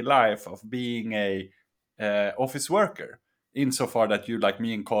everyday life of being a office worker, insofar that you, like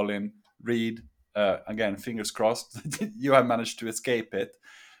me and Colin, read. Again, fingers crossed, you have managed to escape it.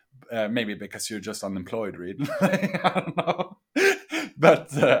 Maybe because you're just unemployed, Reed. I don't know. But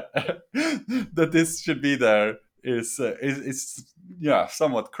that this should be there is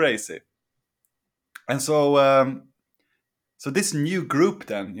somewhat crazy. And so this new group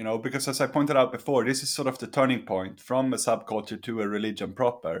then, because as I pointed out before, this is sort of the turning point from a subculture to a religion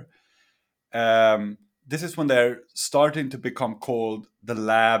proper. This is when they're starting to become called the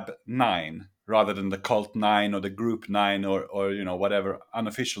Lab 9 rather than the Cult 9 or the Group 9 or whatever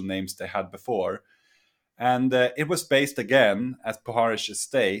unofficial names they had before. And it was based again at Puharish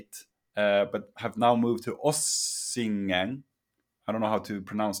Estate, but have now moved to Ossingen. I don't know how to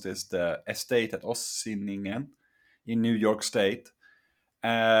pronounce this. The estate at Ossingen in New York State.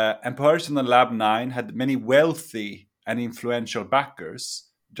 And Puharish and the Lab 9 had many wealthy and influential backers,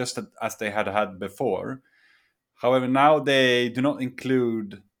 just as they had before. However, now they do not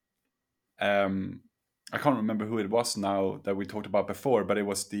include, I can't remember who it was now that we talked about before, but it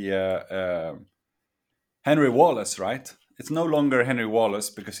was the Henry Wallace, right? It's no longer Henry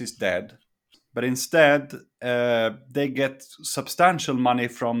Wallace because he's dead. But instead, they get substantial money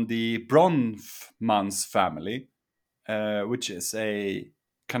from the Bronfmans family, which is a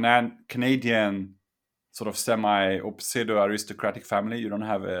Canadian sort of semi or pseudo aristocratic family. You don't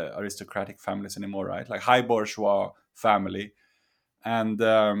have aristocratic families anymore, right? Like high bourgeois family, and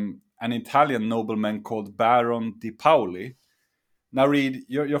an Italian nobleman called Baron di Paoli. Now, Reed,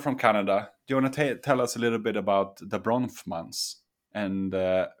 you're from Canada. Do you want to tell us a little bit about the Bronfmans and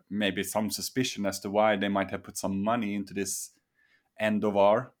maybe some suspicion as to why they might have put some money into this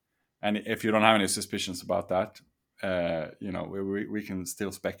Endovar. And if you don't have any suspicions about that, we can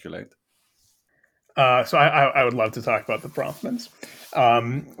still speculate. So I would love to talk about the Bronfmans.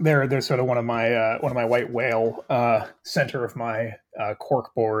 They're sort of one of my white whale center of my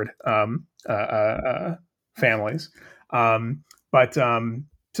corkboard families. But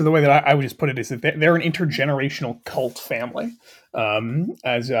so the way that I would just put it is that they're an intergenerational cult family,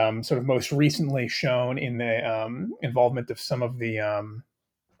 as sort of most recently shown in the involvement of some of the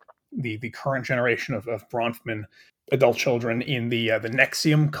current generation of Bronfman adult children in the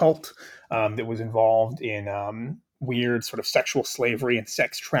Nexium cult that was involved in weird sort of sexual slavery and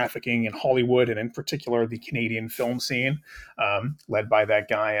sex trafficking in Hollywood, and in particular the Canadian film scene, led by that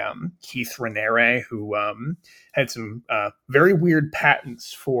guy Keith Raniere, who had some very weird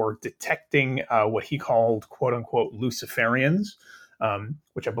patents for detecting what he called "quote unquote" Luciferians.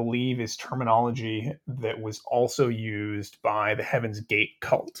 Which I believe is terminology that was also used by the Heaven's Gate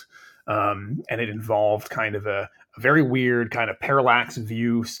cult. And it involved kind of a very weird kind of parallax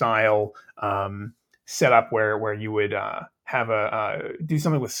view style setup where you would have do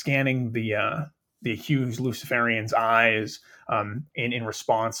something with scanning the accused Luciferian's eyes in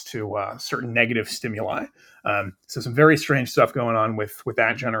response to certain negative stimuli. So some very strange stuff going on with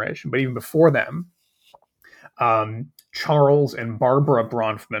that generation. But even before them, Charles and Barbara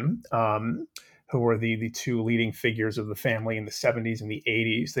Bronfman, who were the two leading figures of the family in the 70s and the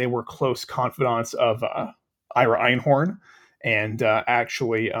 80s, they were close confidants of Ira Einhorn, and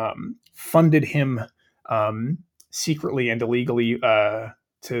actually funded him secretly and illegally to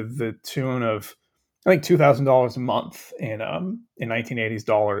the tune of, I think, $2,000 a month in 1980s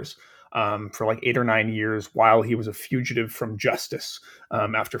dollars. For like 8 or 9 years while he was a fugitive from justice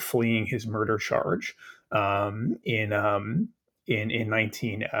after fleeing his murder charge in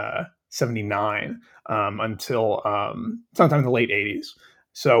 1979 until sometime in the late 80s.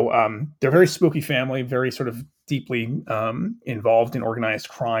 So they're a very spooky family, very sort of deeply involved in organized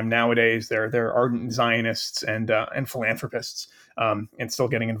crime nowadays. They're ardent Zionists and philanthropists, and still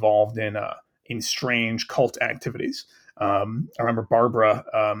getting involved in strange cult activities. I remember Barbara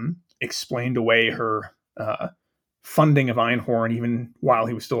explained away her funding of Einhorn, even while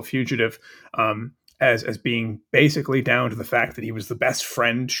he was still a fugitive, as being basically down to the fact that he was the best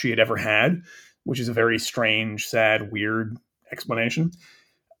friend she had ever had, which is a very strange, sad, weird explanation.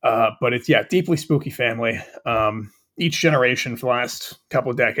 But it's, deeply spooky family. Each generation for the last couple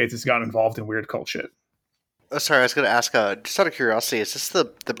of decades has gotten involved in weird cult shit. Oh, sorry, I was going to ask, just out of curiosity, is this the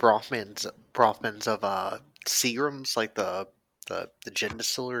Bronfmans of Seagram's, like the gin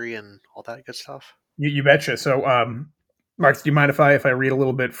distillery and all that good stuff? You betcha. So, Mark, do you mind if I read a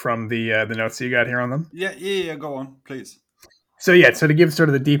little bit from the notes that you got here on them? Yeah. Go on, please. So to give sort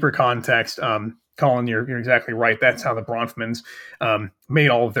of the deeper context, Colin, you're exactly right. That's how the Bronfmans made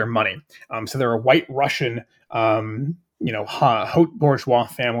all of their money. So they're a white Russian, haute bourgeois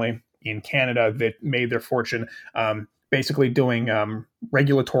family in Canada that made their fortune basically doing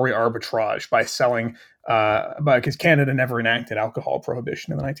regulatory arbitrage by selling, because Canada never enacted alcohol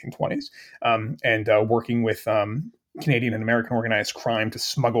prohibition in the 1920s, and working with Canadian and American organized crime to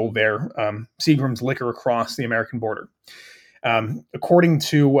smuggle their Seagram's liquor across the American border. According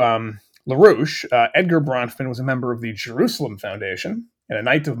to LaRouche, Edgar Bronfman was a member of the Jerusalem Foundation and a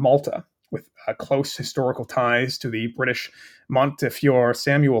Knight of Malta, with close historical ties to the British Montefiore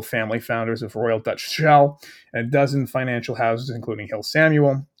Samuel family, founders of Royal Dutch Shell, and a dozen financial houses, including Hill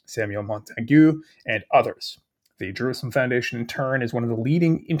Samuel, Samuel Montagu, and others. The Jerusalem Foundation, in turn, is one of the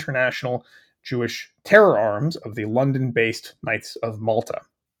leading international Jewish terror arms of the London-based Knights of Malta,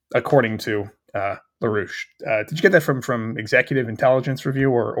 according to LaRouche. Did you get that from Executive Intelligence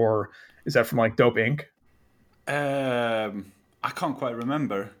Review, or is that from like Dope Inc.? I can't quite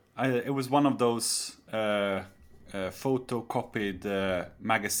remember. It was one of those photocopied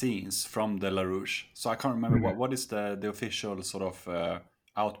magazines from the LaRouche. So I can't remember what is the official sort of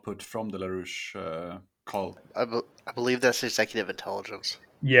output from the LaRouche called. I believe that's Executive Intelligence.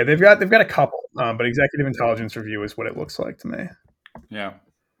 Yeah, they've got a couple, but Executive Intelligence Review is what it looks like to me. Yeah,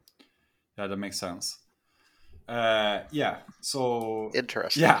 that makes sense. So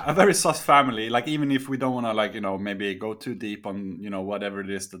interesting. Yeah, a very sus family. Like, even if we don't want to maybe go too deep on whatever it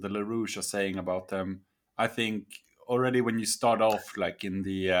is that the LaRouche are saying about them, I think already when you start off like in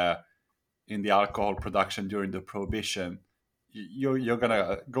the alcohol production during the Prohibition, you're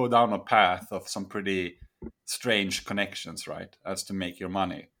gonna go down a path of some pretty strange connections, right? As to make your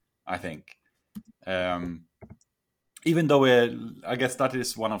money, I think. Even though I guess that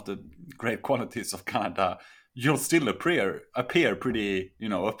is one of the great qualities of Canada, you'll still appear pretty,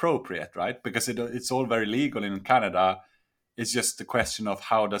 appropriate, right? Because it's all very legal in Canada, It's just the question of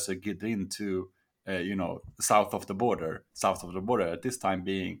how does it get into, south of the border at this time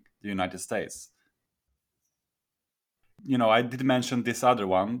being the United States. I did mention this other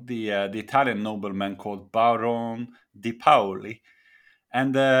one, the Italian nobleman called Baron di Paoli,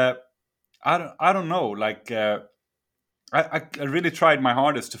 and I don't know, like I really tried my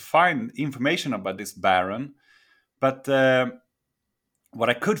hardest to find information about this baron, but what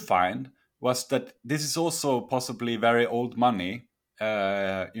I could find was that this is also possibly very old money,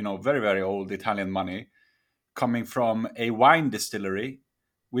 very, very old Italian money, coming from a wine distillery,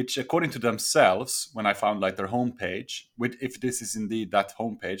 which, according to themselves, when I found like their homepage, if this is indeed that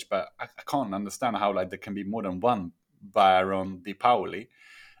homepage, but I can't understand how like there can be more than one Baron di Paoli,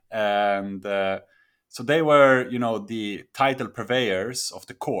 and so they were, the title purveyors of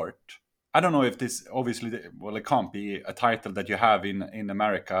the court. I don't know if this obviously, well, it can't be a title that you have in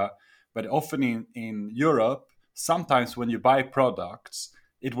America, but often in Europe, sometimes when you buy products,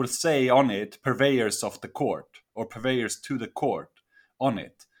 it will say on it purveyors of the court or purveyors to the court on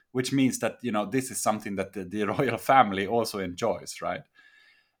it, which means that, this is something that the royal family also enjoys, right?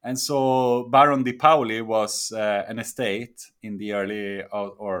 And so Baron di Paoli was an estate in the early,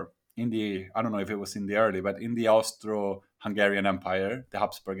 or in the, I don't know if it was in the early, but in the Austro-Hungarian Empire, the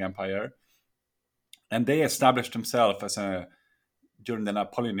Habsburg Empire. And they established themselves during the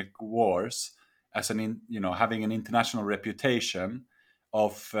Napoleonic Wars as having an international reputation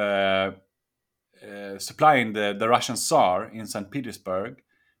of supplying the Russian Tsar in St. Petersburg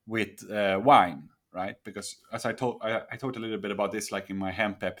with wine, right? Because as I talked a little bit about this, like in my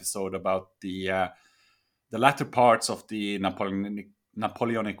hemp episode, about the latter parts of the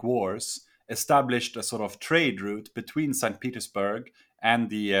Napoleonic Wars, established a sort of trade route between St. Petersburg and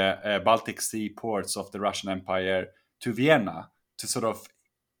the Baltic Sea ports of the Russian Empire to Vienna, to sort of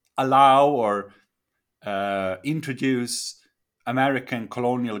allow or introduce American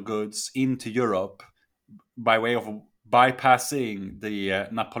colonial goods into Europe by way of bypassing the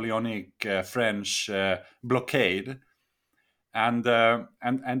Napoleonic French blockade, and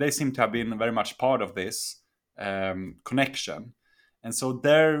they seem to have been very much part of this connection. And so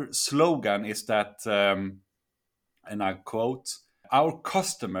their slogan is that, and I quote, "Our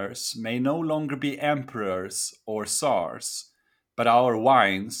customers may no longer be emperors or tsars, but our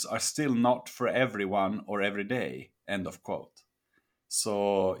wines are still not for everyone or every day." End of quote.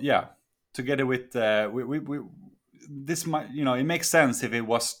 So yeah, together with we this might, it makes sense if it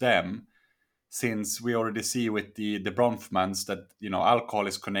was them, since we already see with the Bronfmans that alcohol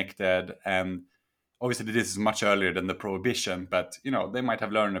is connected, and obviously this is much earlier than the prohibition, but they might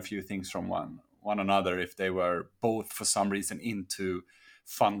have learned a few things from one another if they were both for some reason into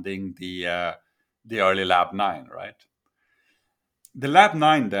funding the early Lab 9, right? The Lab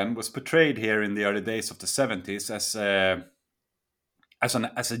 9 then was portrayed here in the early days of the 70s as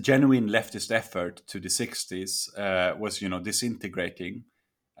a genuine leftist effort to the 60s, was disintegrating.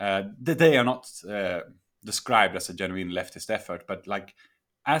 They are not described as a genuine leftist effort, but like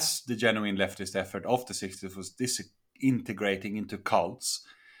as the genuine leftist effort of the 60s was disintegrating into cults,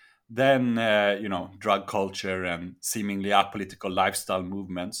 then drug culture and seemingly apolitical lifestyle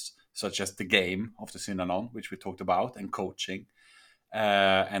movements such as the game of the Synanon, which we talked about, and coaching,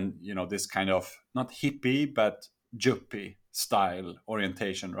 and this kind of not hippie but juppie style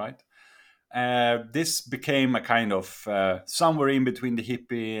orientation, right? This became a kind of somewhere in between the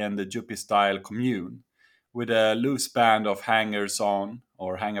hippie and the juppie style commune, with a loose band of hangers-on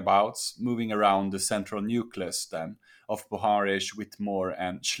or hangabouts moving around the central nucleus then of Boharish, Whitmore,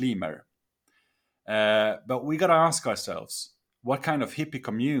 and Schlemer. But we gotta ask ourselves, what kind of hippie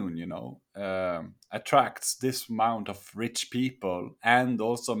commune, attracts this amount of rich people and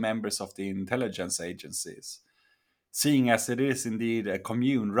also members of the intelligence agencies, seeing as it is indeed a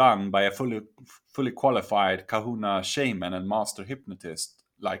commune run by a fully qualified kahuna shaman and master hypnotist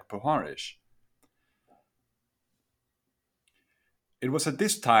like Boharish? It was at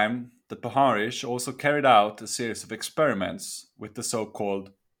this time that Boharish also carried out a series of experiments with the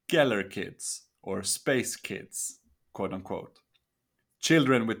so-called Geller kids, or space kids, quote unquote,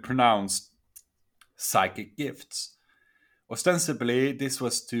 children with pronounced psychic gifts. Ostensibly, this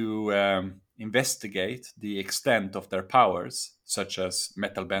was to investigate the extent of their powers, such as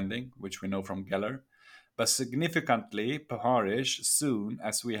metal bending, which we know from Geller. But significantly, Boharish soon,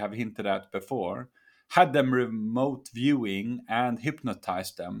 as we have hinted at before, had them remote viewing and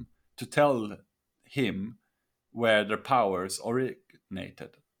hypnotized them to tell him where their powers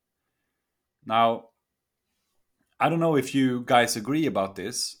originated. Now, I don't know if you guys agree about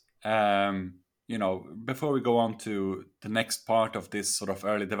this. Before we go on to the next part of this sort of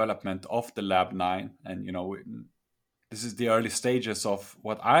early development of the Lab 9, and this is the early stages of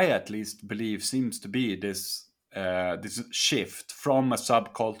what I at least believe seems to be this this shift from a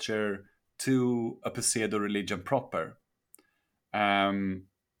subculture to a pseudo religion proper. Um,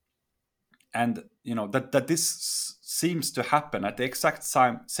 and that this seems to happen at the exact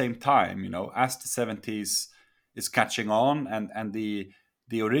same time, as the 70s is catching on, and the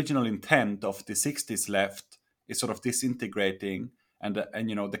original intent of the 60s left is sort of disintegrating, and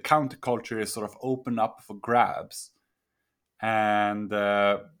the counterculture is sort of open up for grabs. And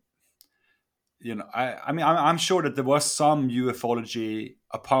I mean, I'm sure that there was some ufology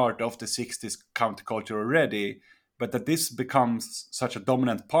a part of the 60s counterculture already, but that this becomes such a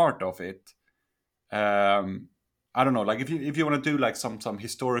dominant part of it. I don't know, like if you want to do like some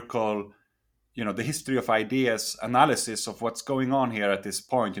historical, the history of ideas analysis of what's going on here at this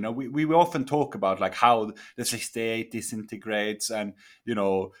point. We often talk about like how the 68 disintegrates, and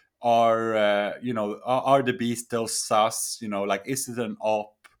are the beasts still sus? Like, is it an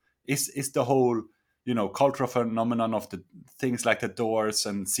op? Is the whole cultural phenomenon of the things like the doors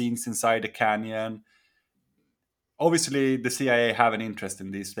and scenes inside the canyon? Obviously the CIA have an interest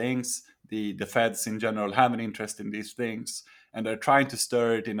in these things. The feds in general have an interest in these things, and they're trying to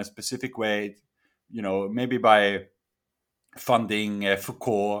stir it in a specific way, maybe by funding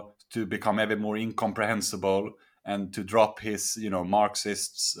Foucault to become ever more incomprehensible and to drop his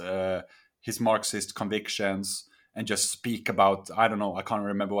his Marxist convictions, and just speak about, I don't know, I can't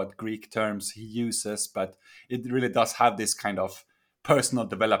remember what Greek terms he uses, but it really does have this kind of personal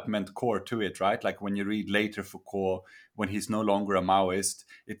development core to it, right? Like when you read later Foucault, when he's no longer a Maoist,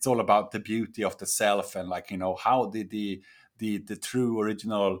 it's all about the beauty of the self, and like, how did the true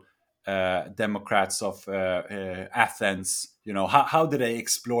original Democrats of Athens, how did they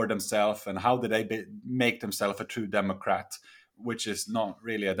explore themselves, and how did they make themselves a true Democrat, which is not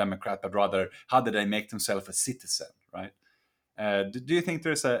really a Democrat, but rather how did they make themselves a citizen, right? Do you think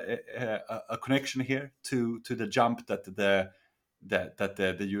there's a connection here to the jump that the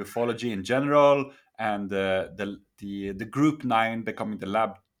ufology in general, and the group 9 becoming the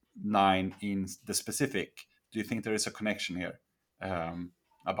lab 9 in the specific? Do you think there is a connection here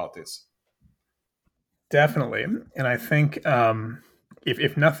about this? Definitely. And I think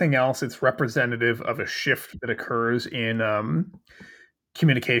if nothing else, it's representative of a shift that occurs in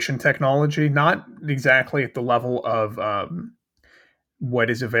communication technology, not exactly at the level of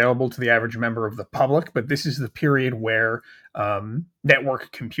what is available to the average member of the public, but this is the period where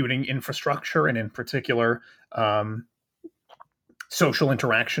network computing infrastructure, and in particular social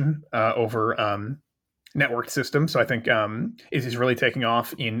interaction over networked systems. So I think it is really taking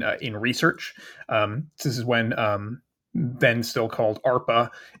off in research. This is when then still called ARPA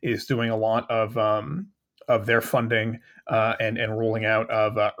is doing a lot of their funding and rolling out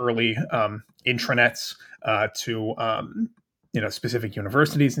of early intranets to specific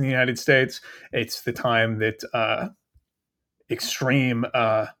universities in the United States. It's the time that extreme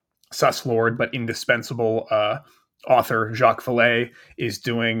sus lord but indispensable author Jacques Vallée is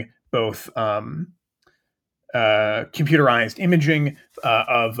doing both computerized imaging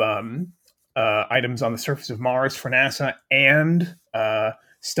of items on the surface of Mars for NASA, and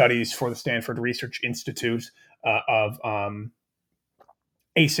studies for the Stanford Research Institute of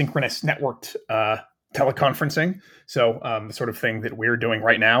asynchronous networked teleconferencing. So the sort of thing that we're doing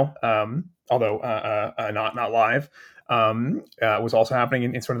right now, although not live, was also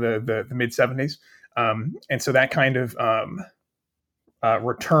happening in sort of the mid 70s. And so that kind of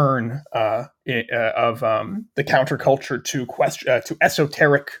return of the counterculture to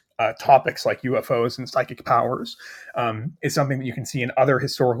esoteric topics like UFOs and psychic powers is something that you can see in other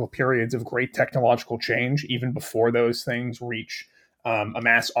historical periods of great technological change, even before those things reach a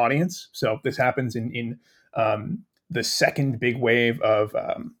mass audience. So this happens in the second big wave of,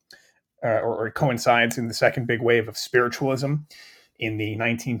 or coincides in the second big wave of spiritualism in the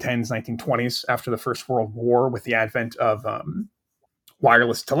 1910s, 1920s, after the First World War, with the advent of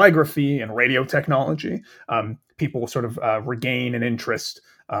wireless telegraphy and radio technology. People sort of regain an interest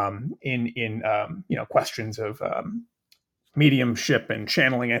in questions of mediumship and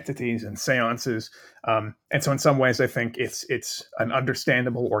channeling entities and seances. And so in some ways, I think it's an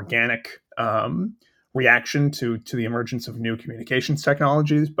understandable, organic reaction to the emergence of new communications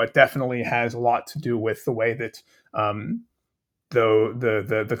technologies, but definitely has a lot to do with the way that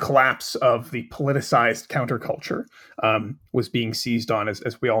the collapse of the politicized counterculture was being seized on,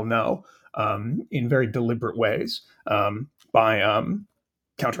 as we all know, in very deliberate ways by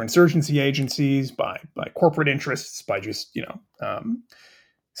counterinsurgency agencies, by corporate interests, by just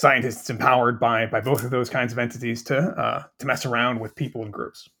scientists empowered by both of those kinds of entities to mess around with people and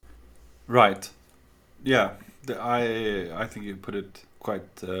groups. Right. Yeah. I think you put it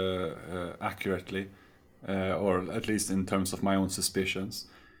quite accurately, or at least in terms of my own suspicions.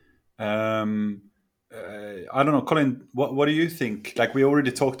 I don't know, Colin. What do you think? Like we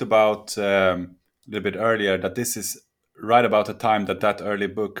already talked about a little bit earlier, that this is right about the time that early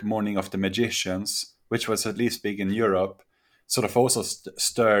book, Morning of the Magicians, which was at least big in Europe, sort of also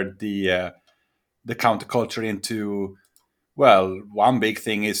stirred the counterculture into. Well, one big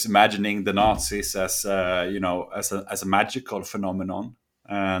thing is imagining the Nazis as as a magical phenomenon,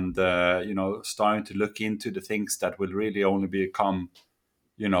 and starting to look into the things that will really only become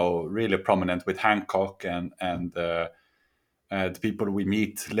really prominent with Hancock and the people we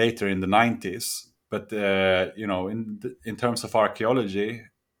meet later in the 90s. But in terms of archaeology,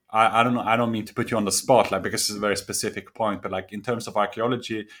 I don't know. I don't mean to put you on the spot, like, because it's a very specific point. But like in terms of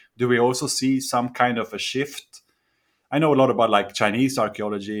archaeology, do we also see some kind of a shift? I know a lot about like Chinese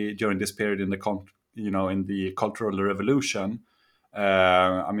archaeology during this period in in the Cultural Revolution.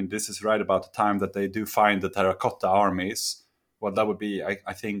 I mean, this is right about the time that they do find the terracotta armies. Well, that would be, I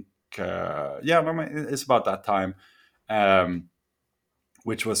think, I mean, it's about that time, um,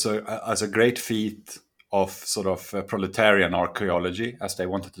 which was as a great feat of sort of proletarian archaeology, as they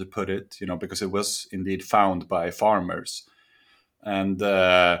wanted to put it, because it was indeed found by farmers. And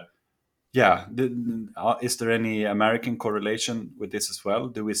is there any American correlation with this as well?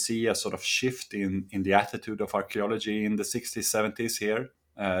 Do we see a sort of shift in the attitude of archaeology in the 60s, 70s here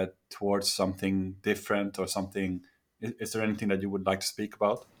towards something different or something? Is there anything that you would like to speak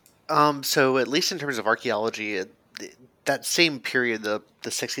about? So at least in terms of archaeology, that same period, the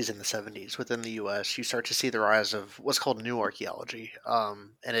 60s and the 70s within the U.S., you start to see the rise of what's called new archaeology, and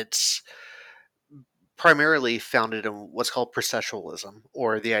it's primarily founded in what's called processualism,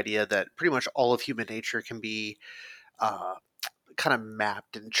 or the idea that pretty much all of human nature can be uh, kind of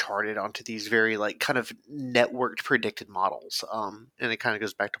mapped and charted onto these very like kind of networked predicted models. And it kind of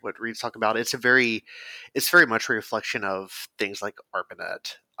goes back to what Reed's talking about. It's very much a reflection of things like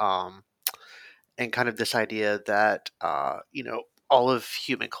ARPANET, and kind of this idea that all of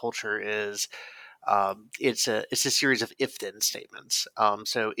human culture is it's a series of if then statements.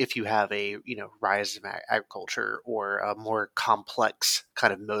 So if you have a rise of agriculture or a more complex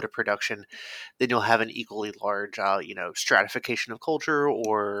kind of mode of production, then you'll have an equally large stratification of culture,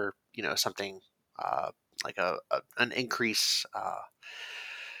 or something like an increase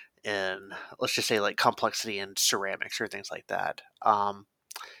in, let's just say, like complexity in ceramics or things like that.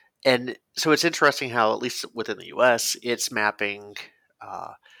 And so it's interesting how, at least within the U.S., it's mapping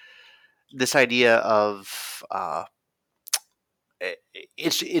uh, this idea of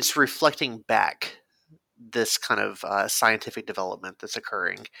it's reflecting back this kind of scientific development that's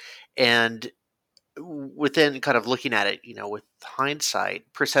occurring, and within kind of looking at it, with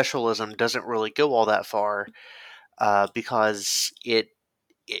hindsight, processualism doesn't really go all that far, because it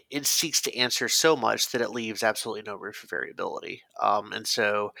seeks to answer so much that it leaves absolutely no room for variability. And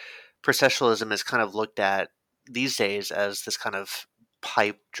so processualism is kind of looked at these days as this kind of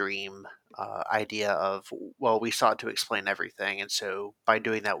pipe dream idea of, well, we sought to explain everything, and so by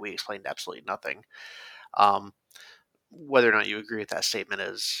doing that, we explained absolutely nothing. Um, whether or not you agree with that statement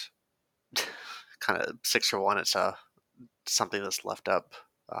is kind of 6 or 1. It's something that's left up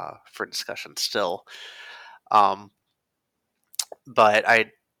for discussion still. Um, but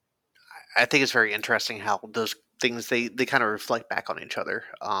I think it's very interesting how those things they kind of reflect back on each other.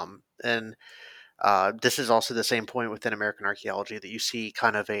 And this is also the same point within American archaeology, that you see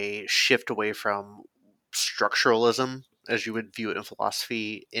kind of a shift away from structuralism, as you would view it in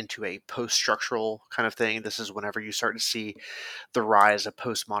philosophy, into a post-structural kind of thing. This is whenever you start to see the rise of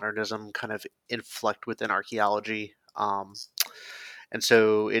postmodernism kind of inflect within archaeology. And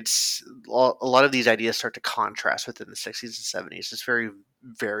so it's a lot of these ideas start to contrast within the 60s and 70s. It's very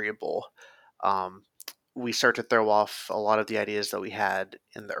variable. Um, we start to throw off a lot of the ideas that we had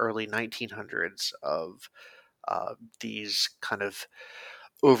in the early 1900s of these kind of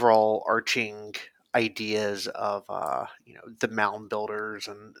overall arching ideas of the mound builders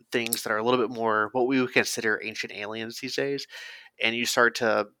and things that are a little bit more what we would consider ancient aliens these days. And you start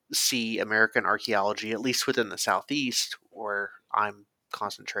to see American archaeology, at least within the Southeast, where I'm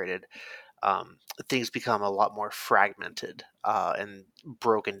concentrated, things become a lot more fragmented and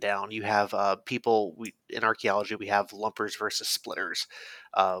broken down. You have in archaeology, we have lumpers versus splitters.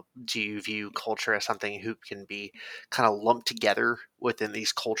 Do you view culture as something who can be kind of lumped together within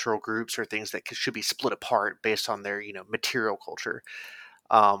these cultural groups, or things that should be split apart based on their material culture?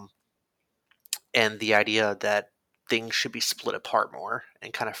 Um, and the idea that things should be split apart more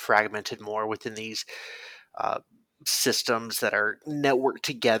and kind of fragmented more within these uh, systems that are networked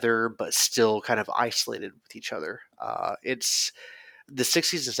together but still kind of isolated with each other. It's the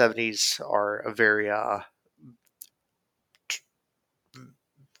 60s and 70s are a very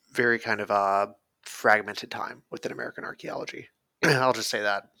kind of fragmented time within American archaeology. I'll just say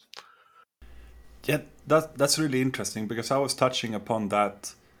that. Yeah, that's really interesting because I was touching upon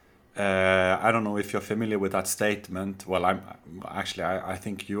that. I don't know if you're familiar with that statement. Well, I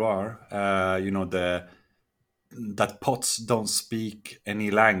think you are. That pots don't speak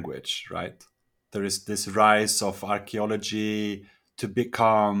any language, right? There is this rise of archaeology to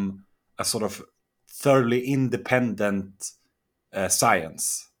become a sort of thoroughly independent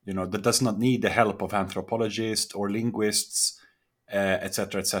science, that does not need the help of anthropologists or linguists,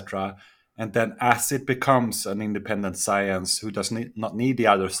 etc., etc. And then as it becomes an independent science who not need the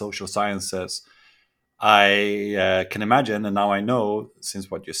other social sciences, I can imagine, and now I know, since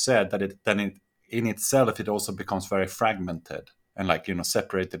what you said, that in itself it also becomes very fragmented and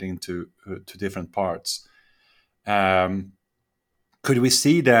separated into to different parts. Um, could we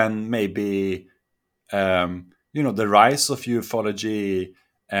see then maybe the rise of ufology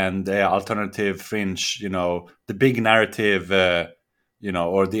and the alternative fringe, the big narrative,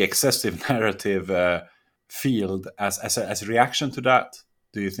 or the excessive narrative field as a reaction to that?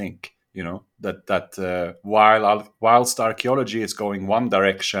 Do you think that whilst archaeology is going one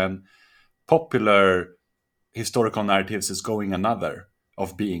direction, popular historical narratives is going another,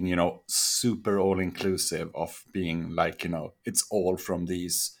 of being super all inclusive, of being it's all from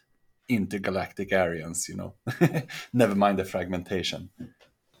these intergalactic areas, never mind the fragmentation.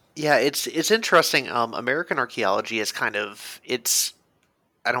 Yeah, it's interesting. American archaeology is kind of it's.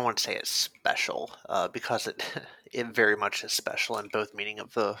 I don't want to say it's special because it it very much is special in both meaning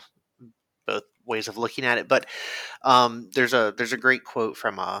of the both ways of looking at it. But there's a great quote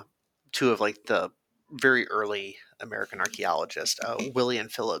from two of like the very early American archaeologists, William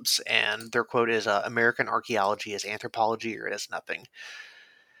Phillips, and their quote is, "American archaeology is anthropology or it is nothing,"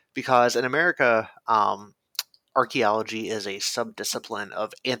 because in America, archaeology is a subdiscipline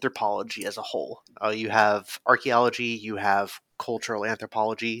of anthropology as a whole. You have archaeology, you have cultural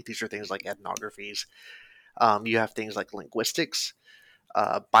anthropology. These are things like ethnographies. You have things like linguistics,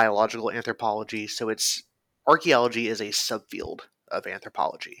 biological anthropology. So it's archaeology is a subfield of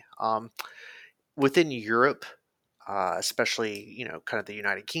anthropology. Within Europe, especially kind of the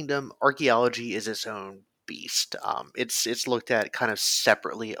United Kingdom, archaeology is its own beast. It's looked at kind of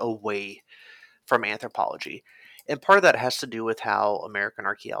separately away from anthropology, and part of that has to do with how American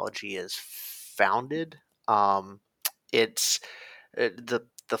archaeology is founded. It's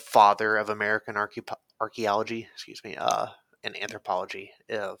the father of American archaeology, excuse me, and anthropology,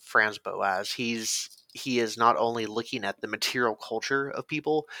 Franz Boas. He is not only looking at the material culture of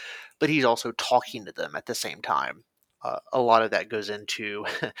people, but he's also talking to them at the same time. A lot of that goes into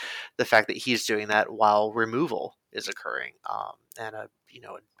the fact that he's doing that while removal is occurring, and a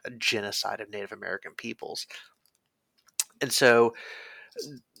genocide of Native American peoples. And so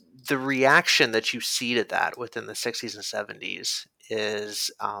the reaction that you see to that within the 60s and 70s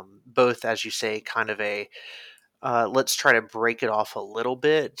is both, as you say, kind of a let's try to break it off a little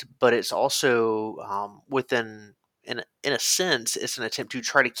bit, but it's also within, in a sense, it's an attempt to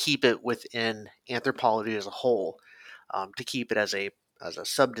try to keep it within anthropology as a whole, to keep it as a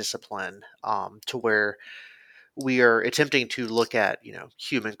subdiscipline, to where we are attempting to look at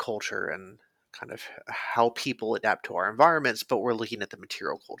human culture and kind of how people adapt to our environments, but we're looking at the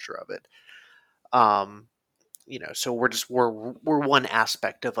material culture of it. Um, so we're one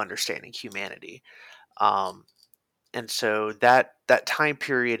aspect of understanding humanity. Um, and so that time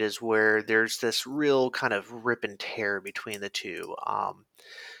period is where there's this real kind of rip and tear between the two. And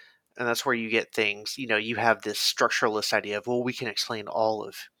that's where you get things, you have this structuralist idea of, well, we can explain all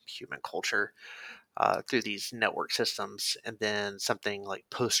of human culture through these network systems, and then something like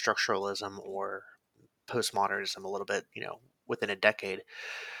post-structuralism or postmodernism, a little bit, within a decade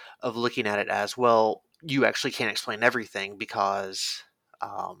of looking at it as, well, you actually can't explain everything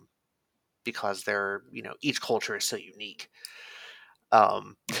um, because they're, each culture is so unique.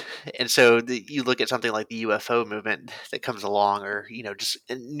 Um, and so you look at something like the UFO movement that comes along, or just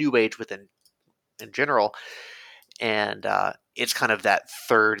a New Age within in general, and it's kind of that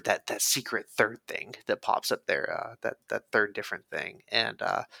third, that secret third thing that pops up there, that third different thing, and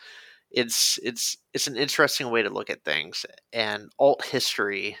it's an interesting way to look at things. And alt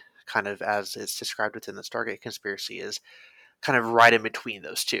history, kind of as it's described within the Stargate Conspiracy, is kind of right in between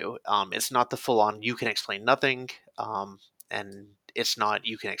those two. It's not the full on you can explain nothing, and it's not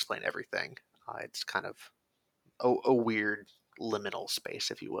you can explain everything. It's kind of a weird liminal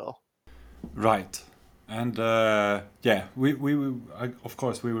space, if you will. Right. And of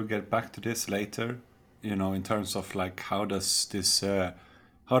course we will get back to this later. In terms of like how does the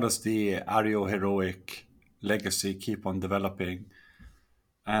Aryo heroic legacy keep on developing,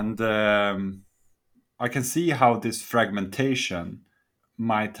 and I can see how this fragmentation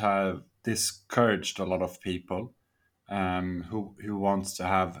might have discouraged a lot of people who wants to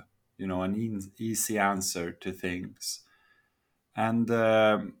have an easy answer to things, and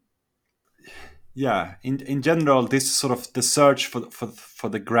in general, this sort of the search for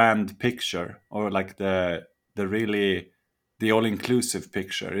the grand picture, or like the all inclusive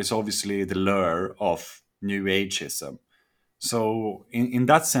picture, is obviously the lure of New Ageism. So in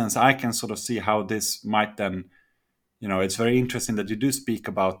that sense, I can sort of see how this might then, it's very interesting that you do speak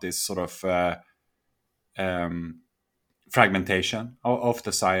about this sort of fragmentation of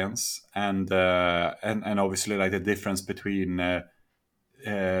the science, and obviously like the difference between the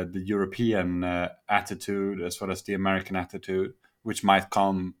European attitude as well as the American attitude, which might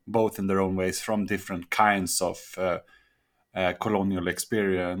come both in their own ways from different kinds of colonial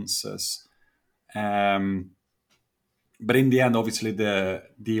experiences. But in the end, obviously,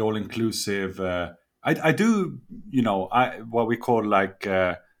 the all inclusive. I do, what we call like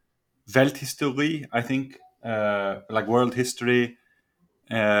Welthistorie, I think, like world history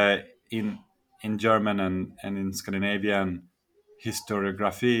uh, in German and in Scandinavian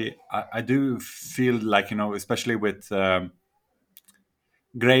historiography. I do feel like, especially with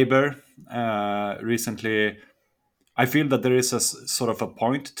Graeber recently, I feel that there is a sort of a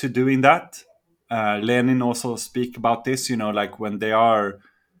point to doing that. Lenin also speak about this, like when they are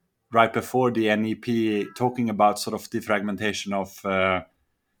right before the NEP talking about sort of defragmentation of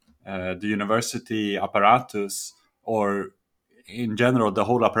the university apparatus, or in general the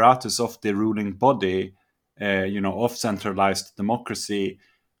whole apparatus of the ruling body, of centralized democracy,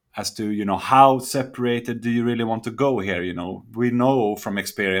 as to how separated do you really want to go here. We know from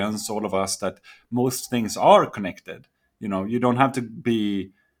experience, all of us, that most things are connected. You don't have to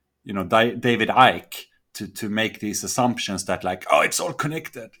be David Icke to make these assumptions that, like, oh, it's all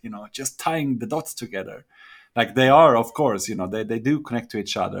connected, just tying the dots together. Like, they are, of course, they do connect to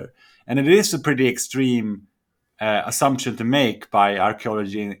each other. And it is a pretty extreme assumption to make by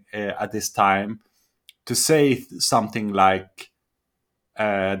archaeology at this time, to say something like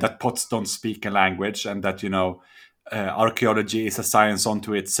that pots don't speak a language, and that archaeology is a science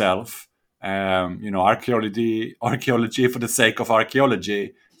unto itself. Archaeology for the sake of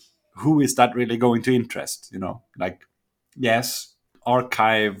archaeology. Who is that really going to interest? Like, yes,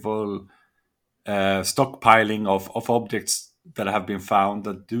 archival stockpiling of objects that have been found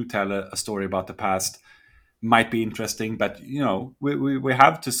that do tell a story about the past might be interesting, but we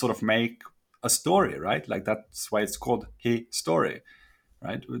have to sort of make a story, right? Like, that's why it's called story,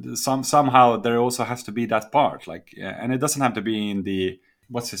 right? Somehow there also has to be that part, like, and it doesn't have to be in the,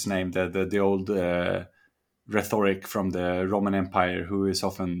 what's his name, the old rhetoric from the Roman Empire, who is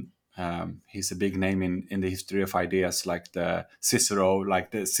often he's a big name in the history of ideas, like the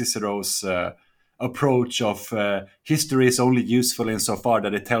Cicero's approach of history is only useful insofar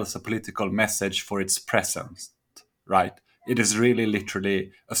that it tells a political message for its present, right? It is really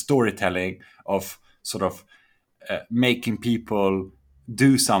literally a storytelling of sort of making people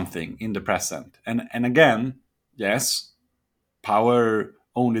do something in the present. And again, yes, power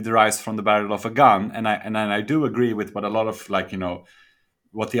only derives from the barrel of a gun, and I do agree with what a lot of, like,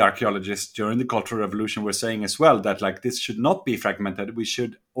 what the archaeologists during the Cultural Revolution were saying as well, that, like, this should not be fragmented. We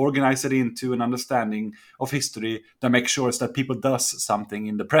should organize it into an understanding of history that makes sure that people does something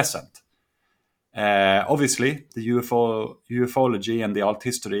in the present. Obviously, the ufology and the alt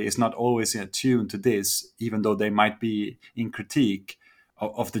history is not always attuned to this, even though they might be in critique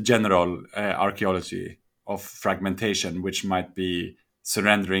of the general archaeology of fragmentation, which might be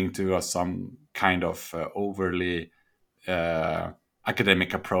surrendering to some kind of overly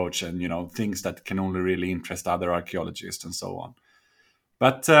academic approach, and things that can only really interest other archaeologists and so on.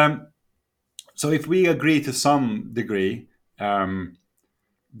 But so if we agree to some degree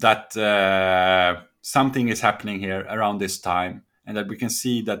that something is happening here around this time, and that we can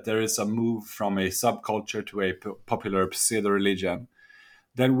see that there is a move from a subculture to a popular pseudo-religion,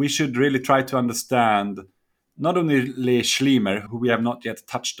 then we should really try to understand not only Schlemer, who we have not yet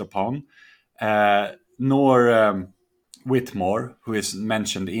touched upon, nor Whitmore, who is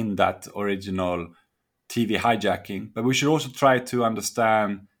mentioned in that original TV hijacking, but we should also try to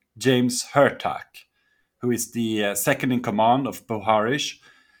understand James Hurtak, who is the second in command of Boharish,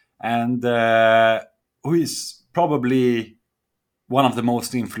 and who is probably one of the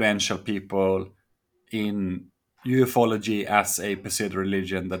most influential people in ufology as a pseudo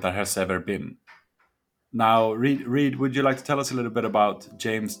religion that there has ever been. Now, Reed, would you like to tell us a little bit about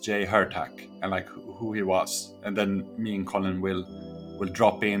James J. Hurtak and like who he was, and then me and Colin will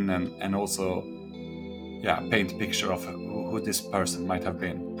drop in and also paint a picture of who this person might have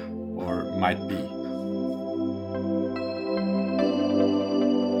been or might be.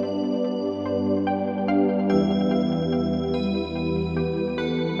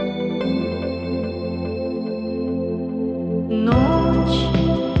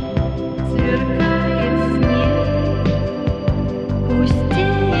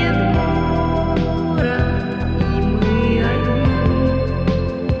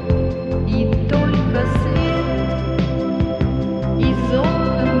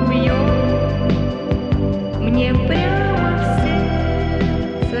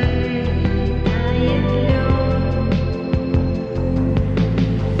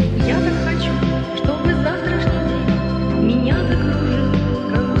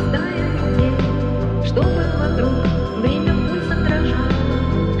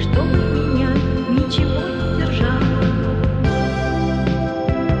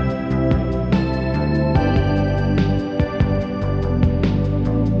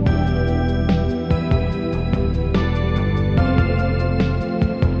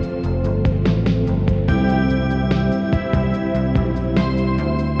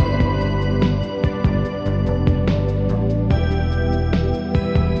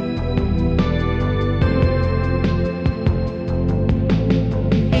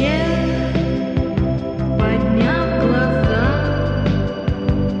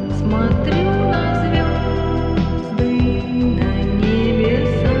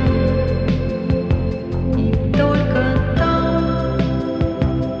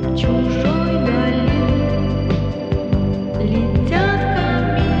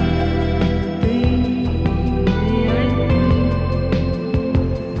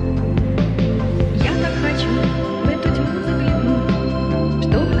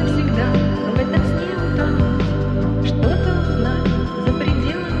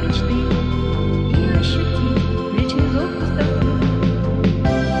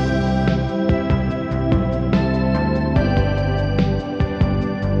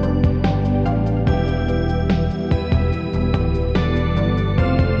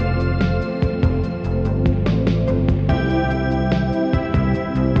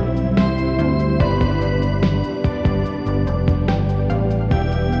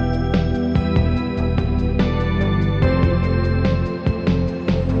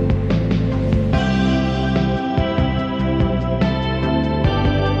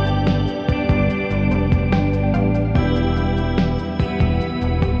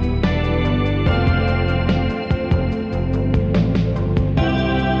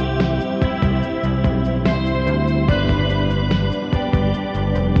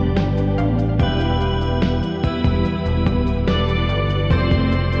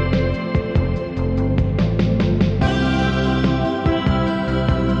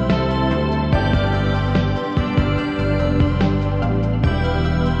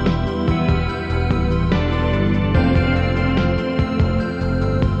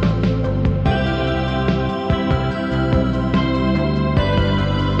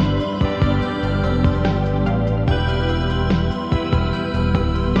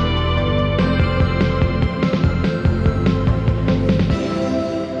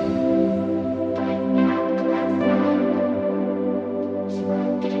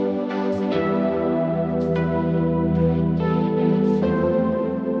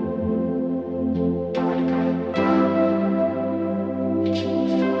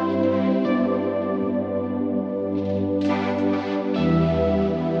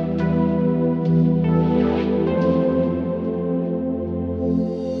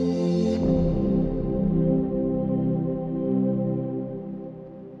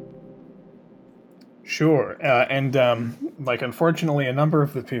 Sure. Like, unfortunately, a number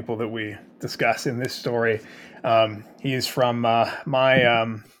of the people that we discuss in this story, he is from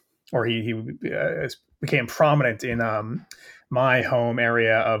he became prominent in my home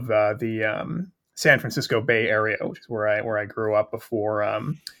area of the San Francisco Bay Area, which is where I grew up before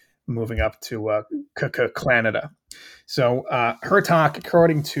moving up to Canada. So Hurtak,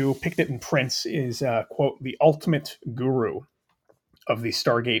 according to Pickett and Prince, is, quote, the ultimate guru of the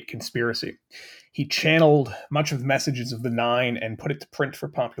Stargate Conspiracy. He channeled much of the messages of the Nine and put it to print for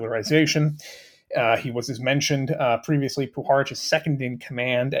popularization. He was, as mentioned previously, Puharich's second in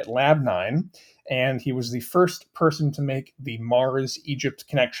command at Lab 9, and he was the first person to make the Mars-Egypt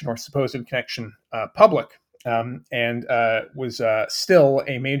connection, or supposed connection, public, and was still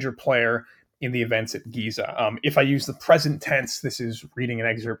a major player in the events at Giza. If I use the present tense, this is reading an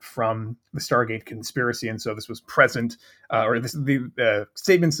excerpt from the Stargate Conspiracy, and so this was present, the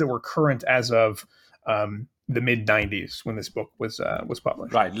statements that were current as of the mid '90s when this book was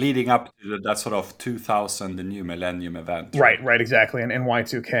published. Right, leading up to that sort of 2000, the new millennium event. Right, exactly, and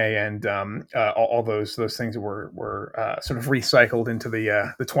Y2K and all those things that were sort of recycled into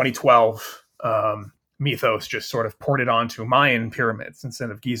the 2012 mythos, just sort of ported onto Mayan pyramids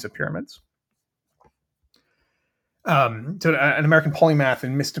instead of Giza pyramids. So an American polymath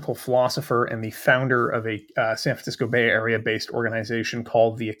and mystical philosopher and the founder of a San Francisco Bay Area based organization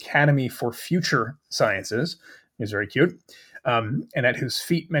called the Academy for Future Sciences. He's very cute. And at whose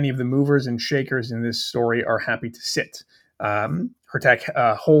feet many of the movers and shakers in this story are happy to sit.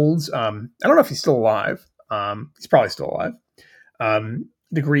 Hurtak holds, I don't know if he's still alive. He's probably still alive.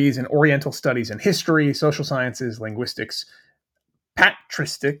 Degrees in Oriental Studies and History, Social Sciences, Linguistics,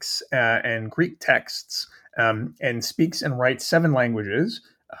 Patristics, and Greek texts, and speaks and writes 7 languages,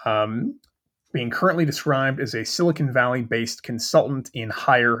 being currently described as a Silicon Valley-based consultant in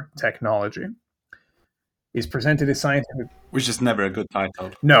higher technology. He's presented as scientific... Which is never a good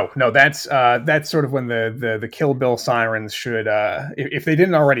title. No, that's sort of when the Kill Bill sirens should, if they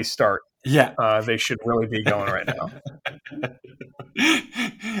didn't already start, they should really be going right now.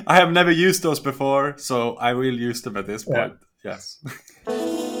 I have never used those before, so I will use them at this point. Yes.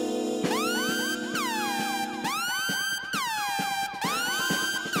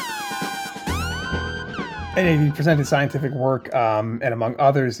 And he presented scientific work, and among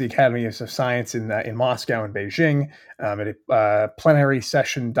others, the Academies of Science in Moscow and Beijing, at a plenary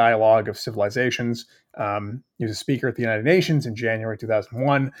session dialogue of civilizations. He was a speaker at the United Nations in January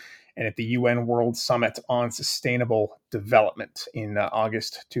 2001, and at the UN World Summit on Sustainable Development in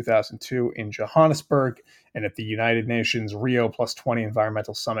August 2002 in Johannesburg, and at the United Nations Rio +20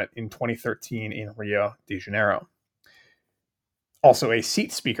 Environmental Summit in 2013 in Rio de Janeiro. Also a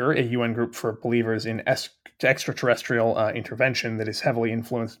seat speaker, a UN group for believers in extraterrestrial intervention that is heavily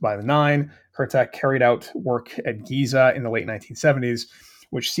influenced by the Nine. Hurtak carried out work at Giza in the late 1970s,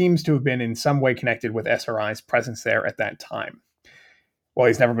 which seems to have been in some way connected with SRI's presence there at that time. While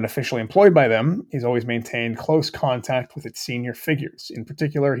he's never been officially employed by them, he's always maintained close contact with its senior figures. In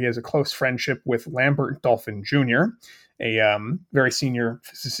particular, he has a close friendship with Lambert Dolphin Jr., a very senior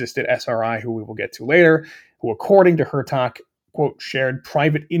physicist at SRI who we will get to later, who, according to Hurtak, quote, shared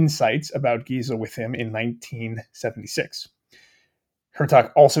private insights about Giza with him in 1976.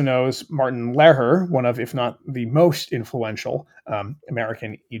 Hurtak also knows Martin Lehrer, one of, if not the most influential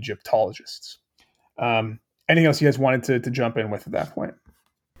American Egyptologists. Anything else you guys wanted to jump in with at that point?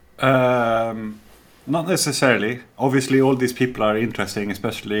 Not necessarily. Obviously, all these people are interesting,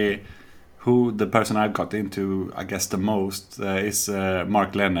 especially who the person I've got into, I guess, the most is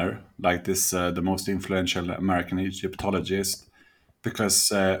Mark Lehner, like this, the most influential American Egyptologist,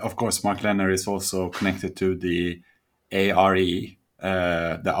 because, of course, Mark Lehner is also connected to the ARE,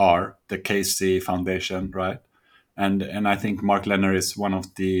 the Casey Foundation, right? And I think Mark Lehner is one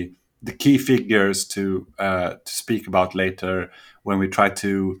of the key figures to speak about later when we try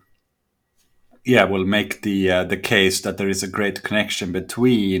to, we'll make the case that there is a great connection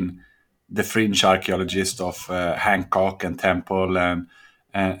between the fringe archaeologists of Hancock and Temple and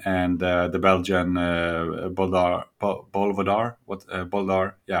the Belgian Boldar,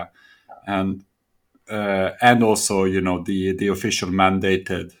 and also the official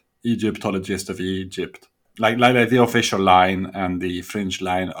mandated Egyptologist of Egypt, like the official line and the fringe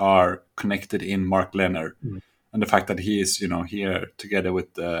line are connected in Mark Lehner, and the fact that he is here together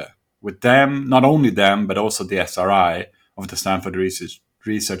with them, not only them but also the SRI of the Stanford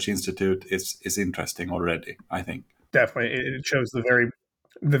Research Institute is interesting already, I think. Definitely, it shows the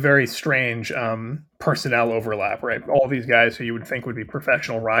very strange personnel overlap, right? All these guys who you would think would be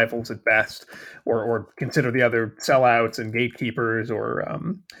professional rivals at best, or consider the other sellouts and gatekeepers, or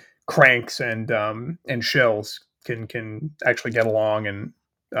cranks and shills, can actually get along and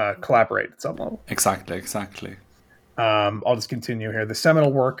collaborate at some level. Exactly. I'll just continue here. The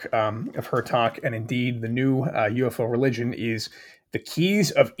seminal work of Hurtak, and indeed the new UFO religion, is The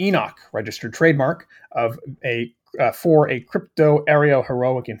Keys of Enoch, registered trademark for a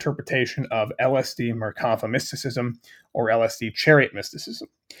crypto-aero-heroic interpretation of LSD Merkava mysticism, or LSD chariot mysticism.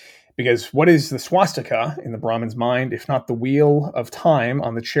 Because what is the swastika in the Brahmin's mind, if not the wheel of time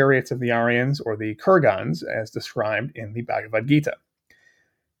on the chariots of the Aryans or the Kurgans, as described in the Bhagavad Gita?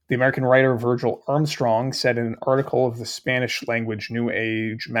 The American writer Virgil Armstrong said in an article of the Spanish-language New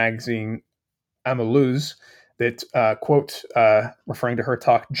Age magazine Amaluz that, quote, referring to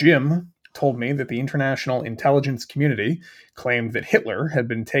Hurtak, Jim, told me that the international intelligence community claimed that Hitler had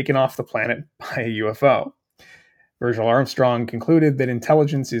been taken off the planet by a UFO. Virgil Armstrong concluded that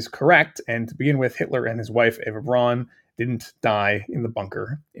intelligence is correct, and to begin with, Hitler and his wife, Eva Braun, didn't die in the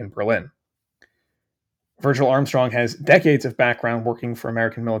bunker in Berlin. Virgil Armstrong has decades of background working for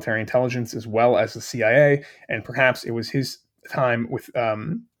American military intelligence as well as the CIA, and perhaps it was his time with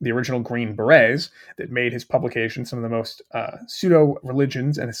the original Green Berets that made his publication some of the most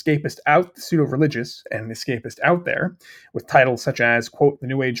pseudo-religious and escapist out there, with titles such as, quote, The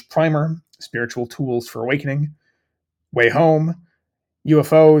New Age Primer, Spiritual Tools for Awakening, Way Home,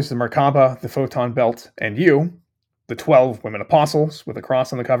 UFOs, the Merkaba, the Photon Belt, and You, the 12 Women Apostles, with a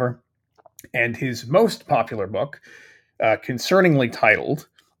cross on the cover, and his most popular book, concerningly titled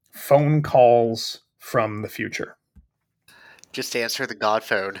Phone Calls from the Future. Just answer the God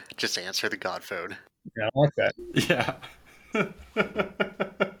phone. Just answer the God phone. Yeah, I like that. Yeah.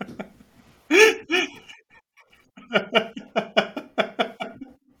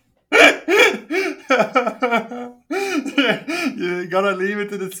 You gotta leave it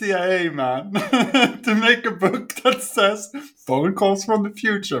to the CIA, man, to make a book that says phone calls from the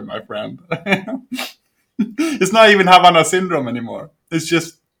future, my friend. It's not even Havana syndrome anymore. It's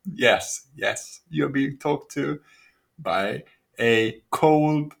just, yes, you're being talked to by a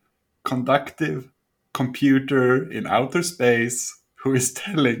cold, conductive computer in outer space who is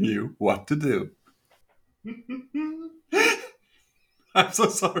telling you what to do. I'm so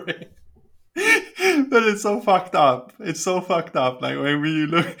sorry. But it's so fucked up. It's so fucked up. Like when you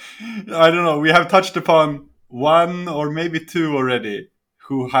look, I don't know, we have touched upon one or maybe two already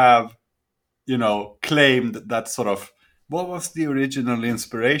who have, claimed that sort of, what was the original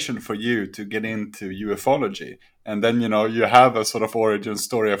inspiration for you to get into ufology? And then, you have a sort of origin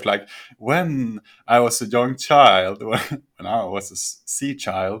story of like, when I was a young child, when I was a sea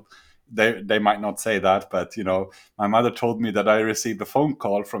child, they might not say that, but, my mother told me that I received a phone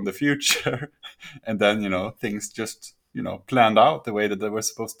call from the future. And then, things just, planned out the way that they were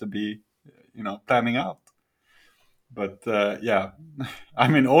supposed to be, planning out. But yeah, I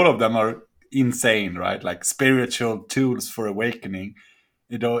mean, all of them are insane, right? Like spiritual tools for awakening.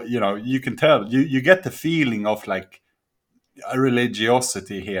 You can tell, you get the feeling of like a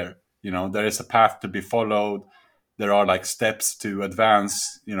religiosity here. There is a path to be followed. There are like steps to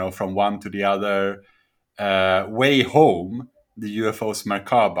advance, from one to the other. Way Home, the UFO's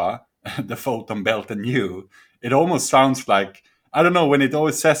Merkaba, the Photon Belt and You. It almost sounds like, I don't know, when it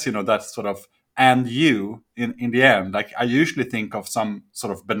always says, that sort of and you in the end, like I usually think of some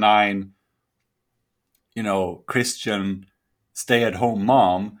sort of benign, Christian stay-at-home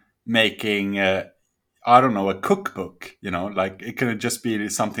mom making, I don't know, a cookbook, like it could just be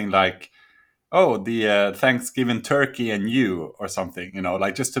something like, oh, the Thanksgiving turkey and you, or something,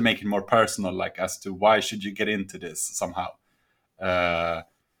 like just to make it more personal, like as to why should you get into this somehow. Yeah,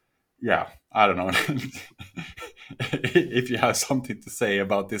 I don't know. If you have something to say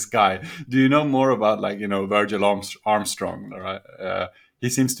about this guy, do you know more about like, Virgil Armstrong, right? He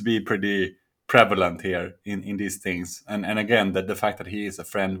seems to be pretty prevalent here in these things. And again, the fact that he is a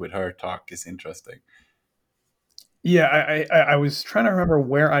friend with her talk is interesting. Yeah, I was trying to remember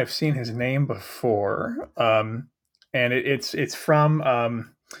where I've seen his name before, and it's from I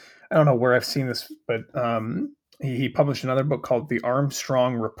don't know where I've seen this, but he published another book called The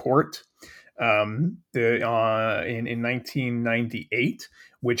Armstrong Report in 1998,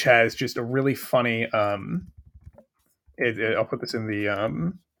 which has just a really funny. I'll put this in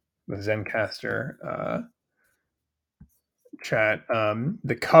the Zencaster chat.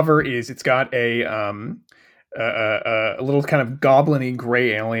 The cover is, it's got a little kind of goblin-y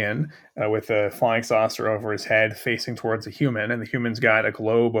gray alien with a flying saucer over his head facing towards a human, and the human's got a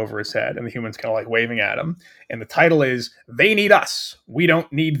globe over his head, and the human's kind of like waving at him. And the title is They Need Us, We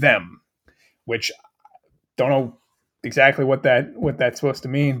Don't Need Them, which don't know exactly what that's supposed to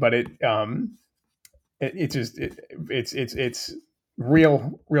mean, but it's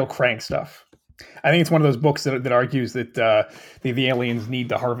real crank stuff. I think it's one of those books that argues that the aliens need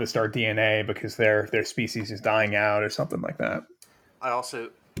to harvest our DNA because their species is dying out or something like that. I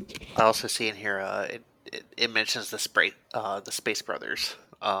also see in here it mentions the Space Brothers,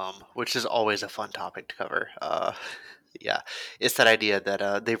 which is always a fun topic to cover. Yeah, it's that idea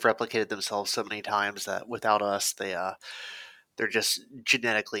that they've replicated themselves so many times that without us, they're just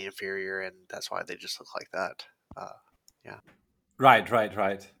genetically inferior, and that's why they just look like that. Yeah. Right.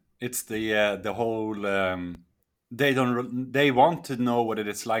 It's the whole. They want to know what it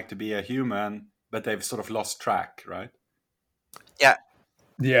is like to be a human, but they've sort of lost track, right? Yeah.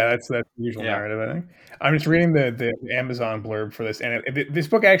 Yeah, that's the usual Yeah. narrative, I think. I'm just reading the Amazon blurb for this, and this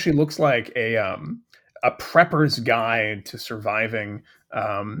book actually looks like a prepper's guide to surviving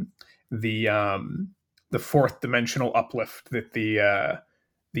um, the um, the fourth dimensional uplift that the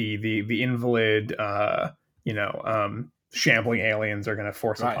invalid shambling aliens are going to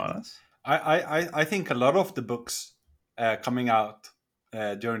force Right. upon us. I think a lot of the books coming out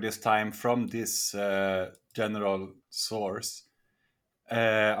during this time from this general source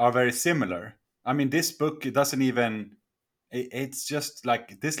are very similar. I mean, this book, it doesn't even. It's just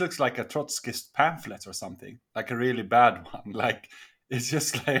like this looks like a Trotskyist pamphlet or something, like a really bad one. Like it's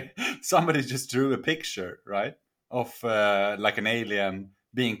just like somebody just drew a picture, right, of like an alien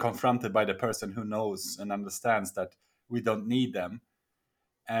being confronted by the person who knows and understands that we don't need them.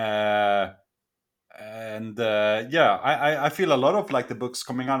 Uh, and yeah, I feel a lot of like the books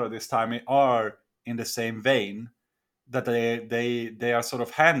coming out of this time are in the same vein, that they are sort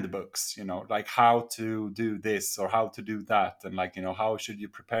of handbooks, you know, like how to do this or how to do that, and like, you know, how should you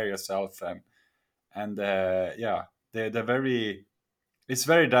prepare yourself, and yeah, they're very, it's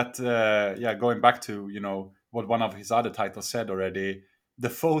very that yeah, going back to, you know, what one of his other titles said already, the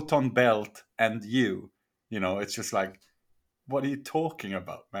photon belt and you know, it's just like, what are you talking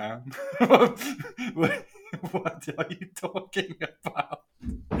about, man? What are you talking about?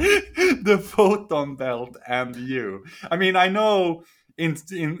 The photon belt and you. I mean, I know in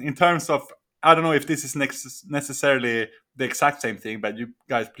terms of, I don't know if this is necessarily the exact same thing, but you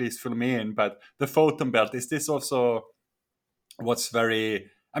guys please fill me in. But the photon belt, is this also what's very?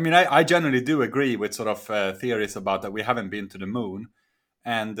 I mean, I generally do agree with sort of theories about that we haven't been to the moon,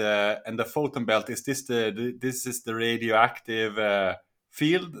 and the photon belt, is this this is the radioactive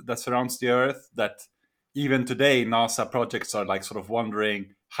field that surrounds the Earth, that even today NASA projects are like sort of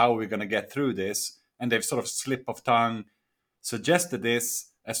wondering how we're going to get through this, and they've sort of slip of tongue suggested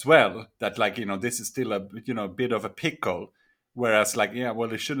this as well, that like, you know, this is still a, you know, bit of a pickle, whereas like, yeah,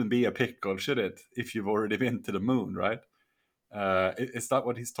 well, it shouldn't be a pickle, should it, if you've already been to the moon, right? Is that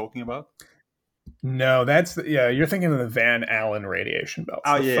what he's talking about? No, yeah, you're thinking of the Van Allen radiation belts.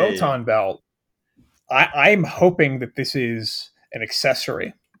 Oh The yeah, photon belt, I'm hoping that this is an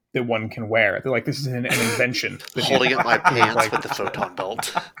accessory that one can wear. They're like, this is an invention. Holding up my pants with the photon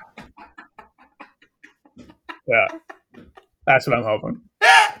belt. Yeah, that's what I'm hoping.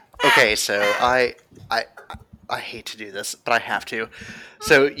 Okay, so I hate to do this, but I have to.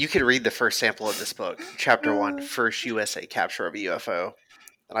 So you can read the first sample of this book, Chapter 1, First USA Capture of a UFO.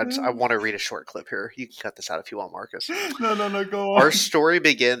 And I want to read a short clip here. You can cut this out if you want, Marcus. No, go on. Our story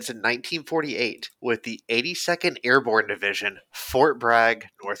begins in 1948 with the 82nd Airborne Division, Fort Bragg,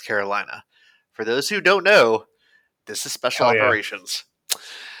 North Carolina. For those who don't know, this is Special Operations.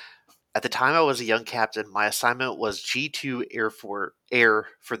 At the time I was a young captain, my assignment was G2 Air for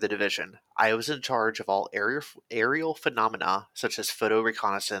the division. I was in charge of all aerial phenomena such as photo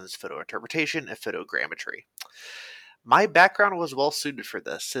reconnaissance, photo interpretation, and photogrammetry. My background was well suited for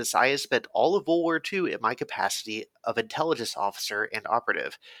this, since I had spent all of World War II in my capacity of intelligence officer and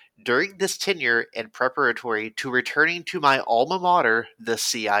operative. During this tenure and preparatory to returning to my alma mater, the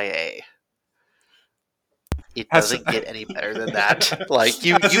CIA. It doesn't get any better than that. Like,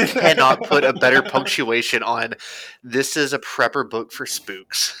 you cannot put a better punctuation on, this is a prepper book for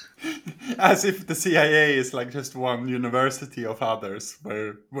spooks. As if the CIA is like just one university of others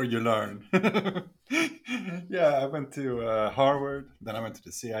where you learn. Yeah, I went to Harvard, then I went to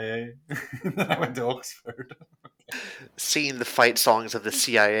the CIA, then I went to Oxford. Seeing the fight songs of the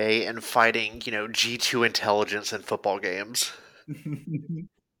CIA and fighting, G2 intelligence in football games.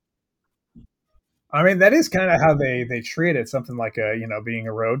 I mean, that is kind of how they treat it. Something like being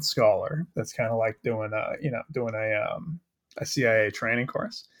a Rhodes Scholar. That's kind of like doing a CIA training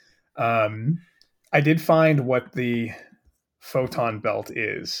course. I did find what the photon belt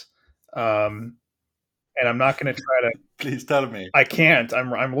is, and I'm not going to try to. Please tell me. I can't.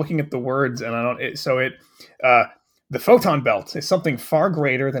 I'm looking at the words, and I don't. The photon belt is something far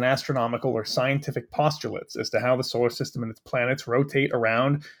greater than astronomical or scientific postulates as to how the solar system and its planets rotate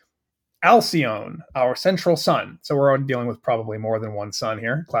around Alcyone, our central sun. So we're already dealing with probably more than one sun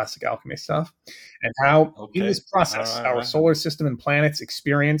here, classic alchemy stuff. And how, in this process, our solar system and planets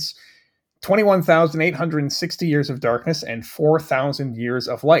experience 21,860 years of darkness and 4,000 years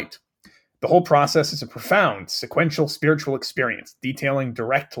of light. The whole process is a profound, sequential spiritual experience, detailing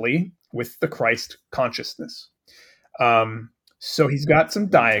directly with the Christ consciousness. So he's got some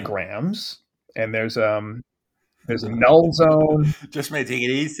diagrams, and there's a null zone. Just making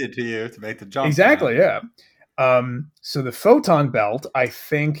it easy to you to make the jump. Exactly, man. Yeah. So the photon belt, I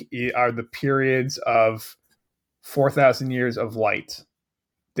think, are the periods of 4,000 years of light.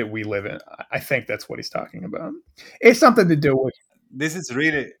 that we live in. I think that's what he's talking about. It's something to do with. This is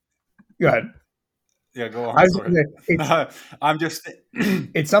really. Go ahead. Yeah, go I on. was Sorry. gonna say, I'm just.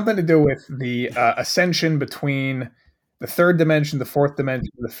 it's something to do with the ascension between the third dimension, the fourth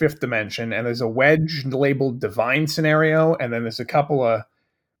dimension, the fifth dimension, and there's a wedge labeled divine scenario, and then there's a couple of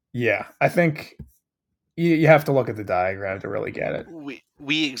I think you have to look at the diagram to really get it.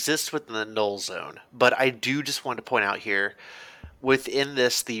 We exist within the null zone, but I do just want to point out here, within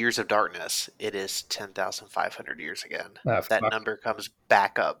this, the years of darkness, it is 10,500 years again. That Fuck. number comes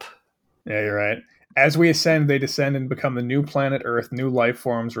back up. Yeah, you're right. As we ascend, they descend and become the new planet Earth, new life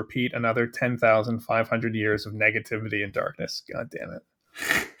forms, repeat another 10,500 years of negativity and darkness. God damn it.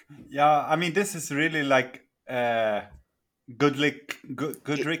 Yeah, I mean, this is really like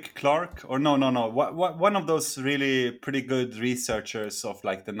Goodrick Clark, or no. One of those really pretty good researchers of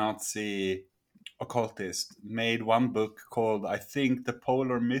like the Nazi occultist made one book called, I think, The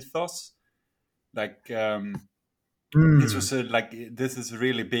Polar Mythos. Like this was this is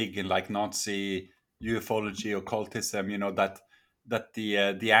really big in like Nazi ufology, occultism. You know that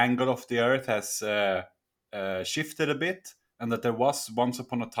the angle of the Earth has shifted a bit, and that there was once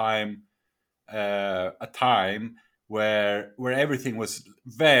upon a time where everything was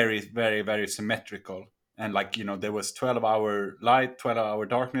very, very, very symmetrical, and like, you know, there was 12-hour light, 12-hour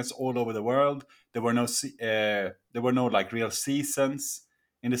darkness all over the world. There were no like real seasons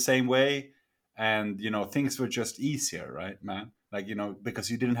in the same way, and you know, things were just easier, right, man? Like, you know,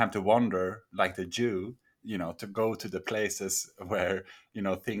 because you didn't have to wander like the Jew, you know, to go to the places where, you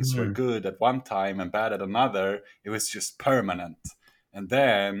know, things were good at one time and bad at another. It was just permanent. And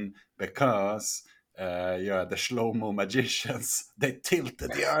then because the slow-mo magicians, they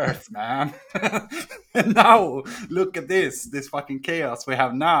tilted the earth, man. And now look at this fucking chaos we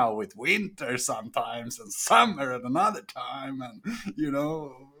have now, with winter sometimes and summer at another time, and you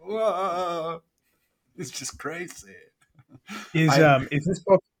know, whoa, it's just crazy. Is this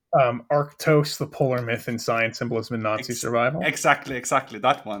book Arctos, the Polar Myth in Science, Symbolism, and Nazi Survival? Exactly,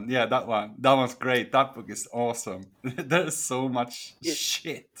 that one. Yeah, that one's great. That book is awesome. There's so much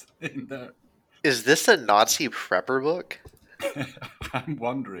shit in there. Is this a Nazi prepper book? I'm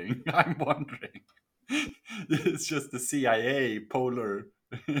wondering. It's just the CIA polar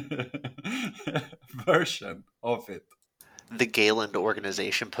version of it. The Galen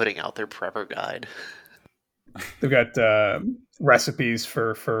organization putting out their prepper guide. They've got recipes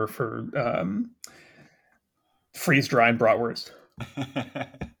for freeze dried bratwurst.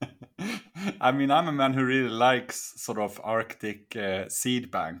 I mean, I'm a man who really likes sort of Arctic seed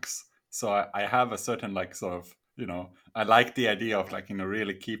banks. So I have a certain like sort of, you know, I like the idea of like, you know,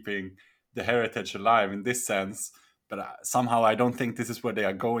 really keeping the heritage alive in this sense. But somehow I don't think this is where they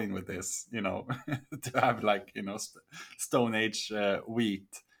are going with this, you know, to have like, you know, Stone Age wheat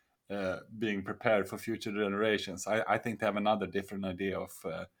being prepared for future generations. I think they have another different idea of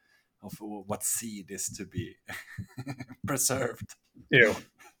what seed is to be preserved. Ew.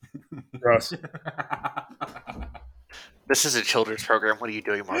 Gross. This is a children's program. What are you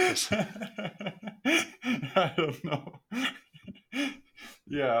doing, Marcus? I don't know.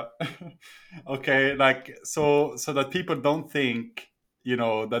 Yeah. Okay, like so that people don't think, you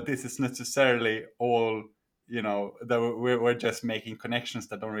know, that this is necessarily all, you know, that we're just making connections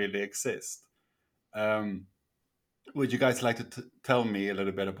that don't really exist. Would you guys like to tell me a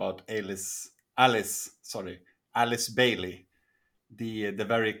little bit about Alice Bailey, the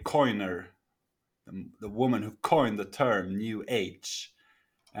very coiner, the woman who coined the term New Age,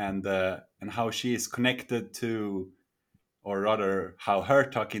 and how she is connected to, or rather, how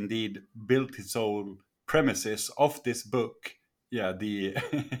Hertuck indeed built his own premises of this book. Yeah, the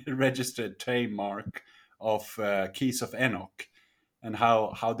registered trademark of Keys of Enoch, and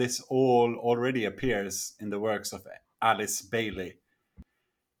how this all already appears in the works of Alice Bailey.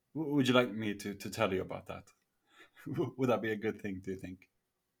 Would you like me to tell you about that? Would that be a good thing, do you think?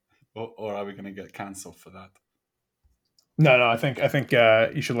 Or are we going to get cancelled for that? No, I think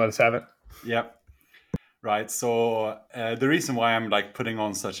you should let us have it. Yeah. Right. So the reason why I'm like putting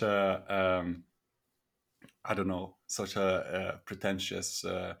on such a I don't know, such a pretentious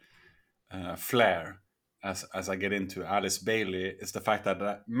flair as I get into Alice Bailey is the fact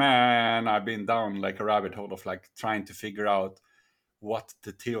that man, I've been down like a rabbit hole of like trying to figure out what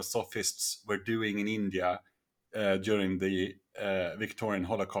the Theosophists were doing in India during the Victorian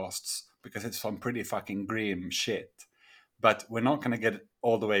Holocausts, because it's some pretty fucking grim shit. But we're not going to get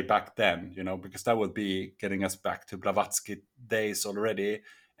all the way back then, you know, because that would be getting us back to Blavatsky days already.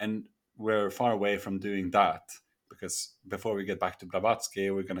 And we're far away from doing that, because before we get back to Blavatsky,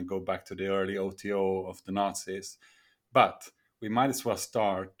 we're going to go back to the early OTO of the Nazis. But we might as well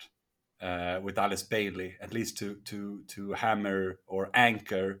start with Alice Bailey, at least to hammer or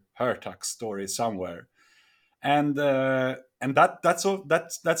anchor Hertuck's story somewhere. And that's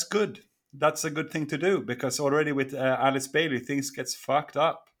good. That's a good thing to do, because already with Alice Bailey, things gets fucked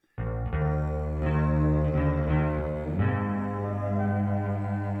up.